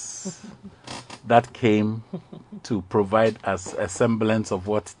voice that came to provide us a semblance of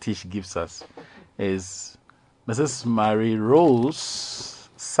what Tish gives us is Mrs. Mary Rose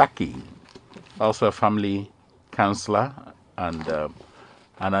Saki, also a family counselor and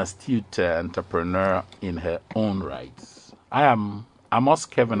an astute entrepreneur in her own rights. I am Amos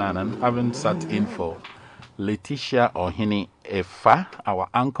Kevin Annan, having sat in for Letitia Ohini Efa, our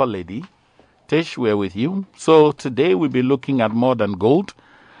anchor lady. Tish, we're with you. So today we'll be looking at more than gold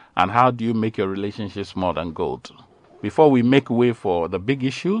and how do you make your relationships more than gold. Before we make way for the big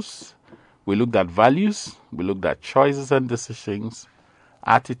issues, we looked at values, we looked at choices and decisions,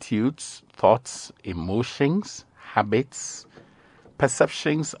 attitudes, thoughts, emotions, habits,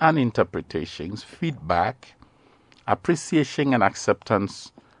 perceptions and interpretations, feedback, appreciation and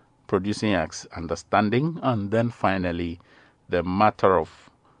acceptance, producing understanding, and then finally the matter of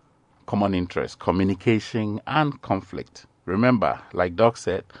common interest, communication and conflict. Remember, like Doc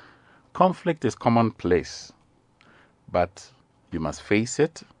said, conflict is commonplace, but you must face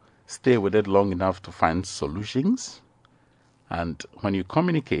it, stay with it long enough to find solutions, and when you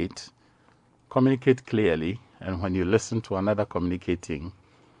communicate clearly, and when you listen to another communicating,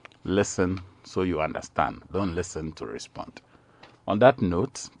 listen so you understand. Don't listen to respond. On that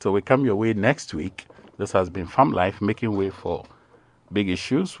note, till we come your way next week, this has been Farm Life, making way for big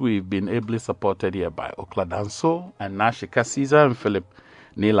issues. We've been ably supported here by Okla Danso and Nashika Caesar and Philip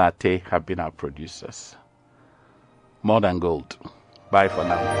Nilate have been our producers. More than gold. Bye for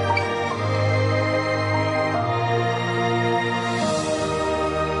now.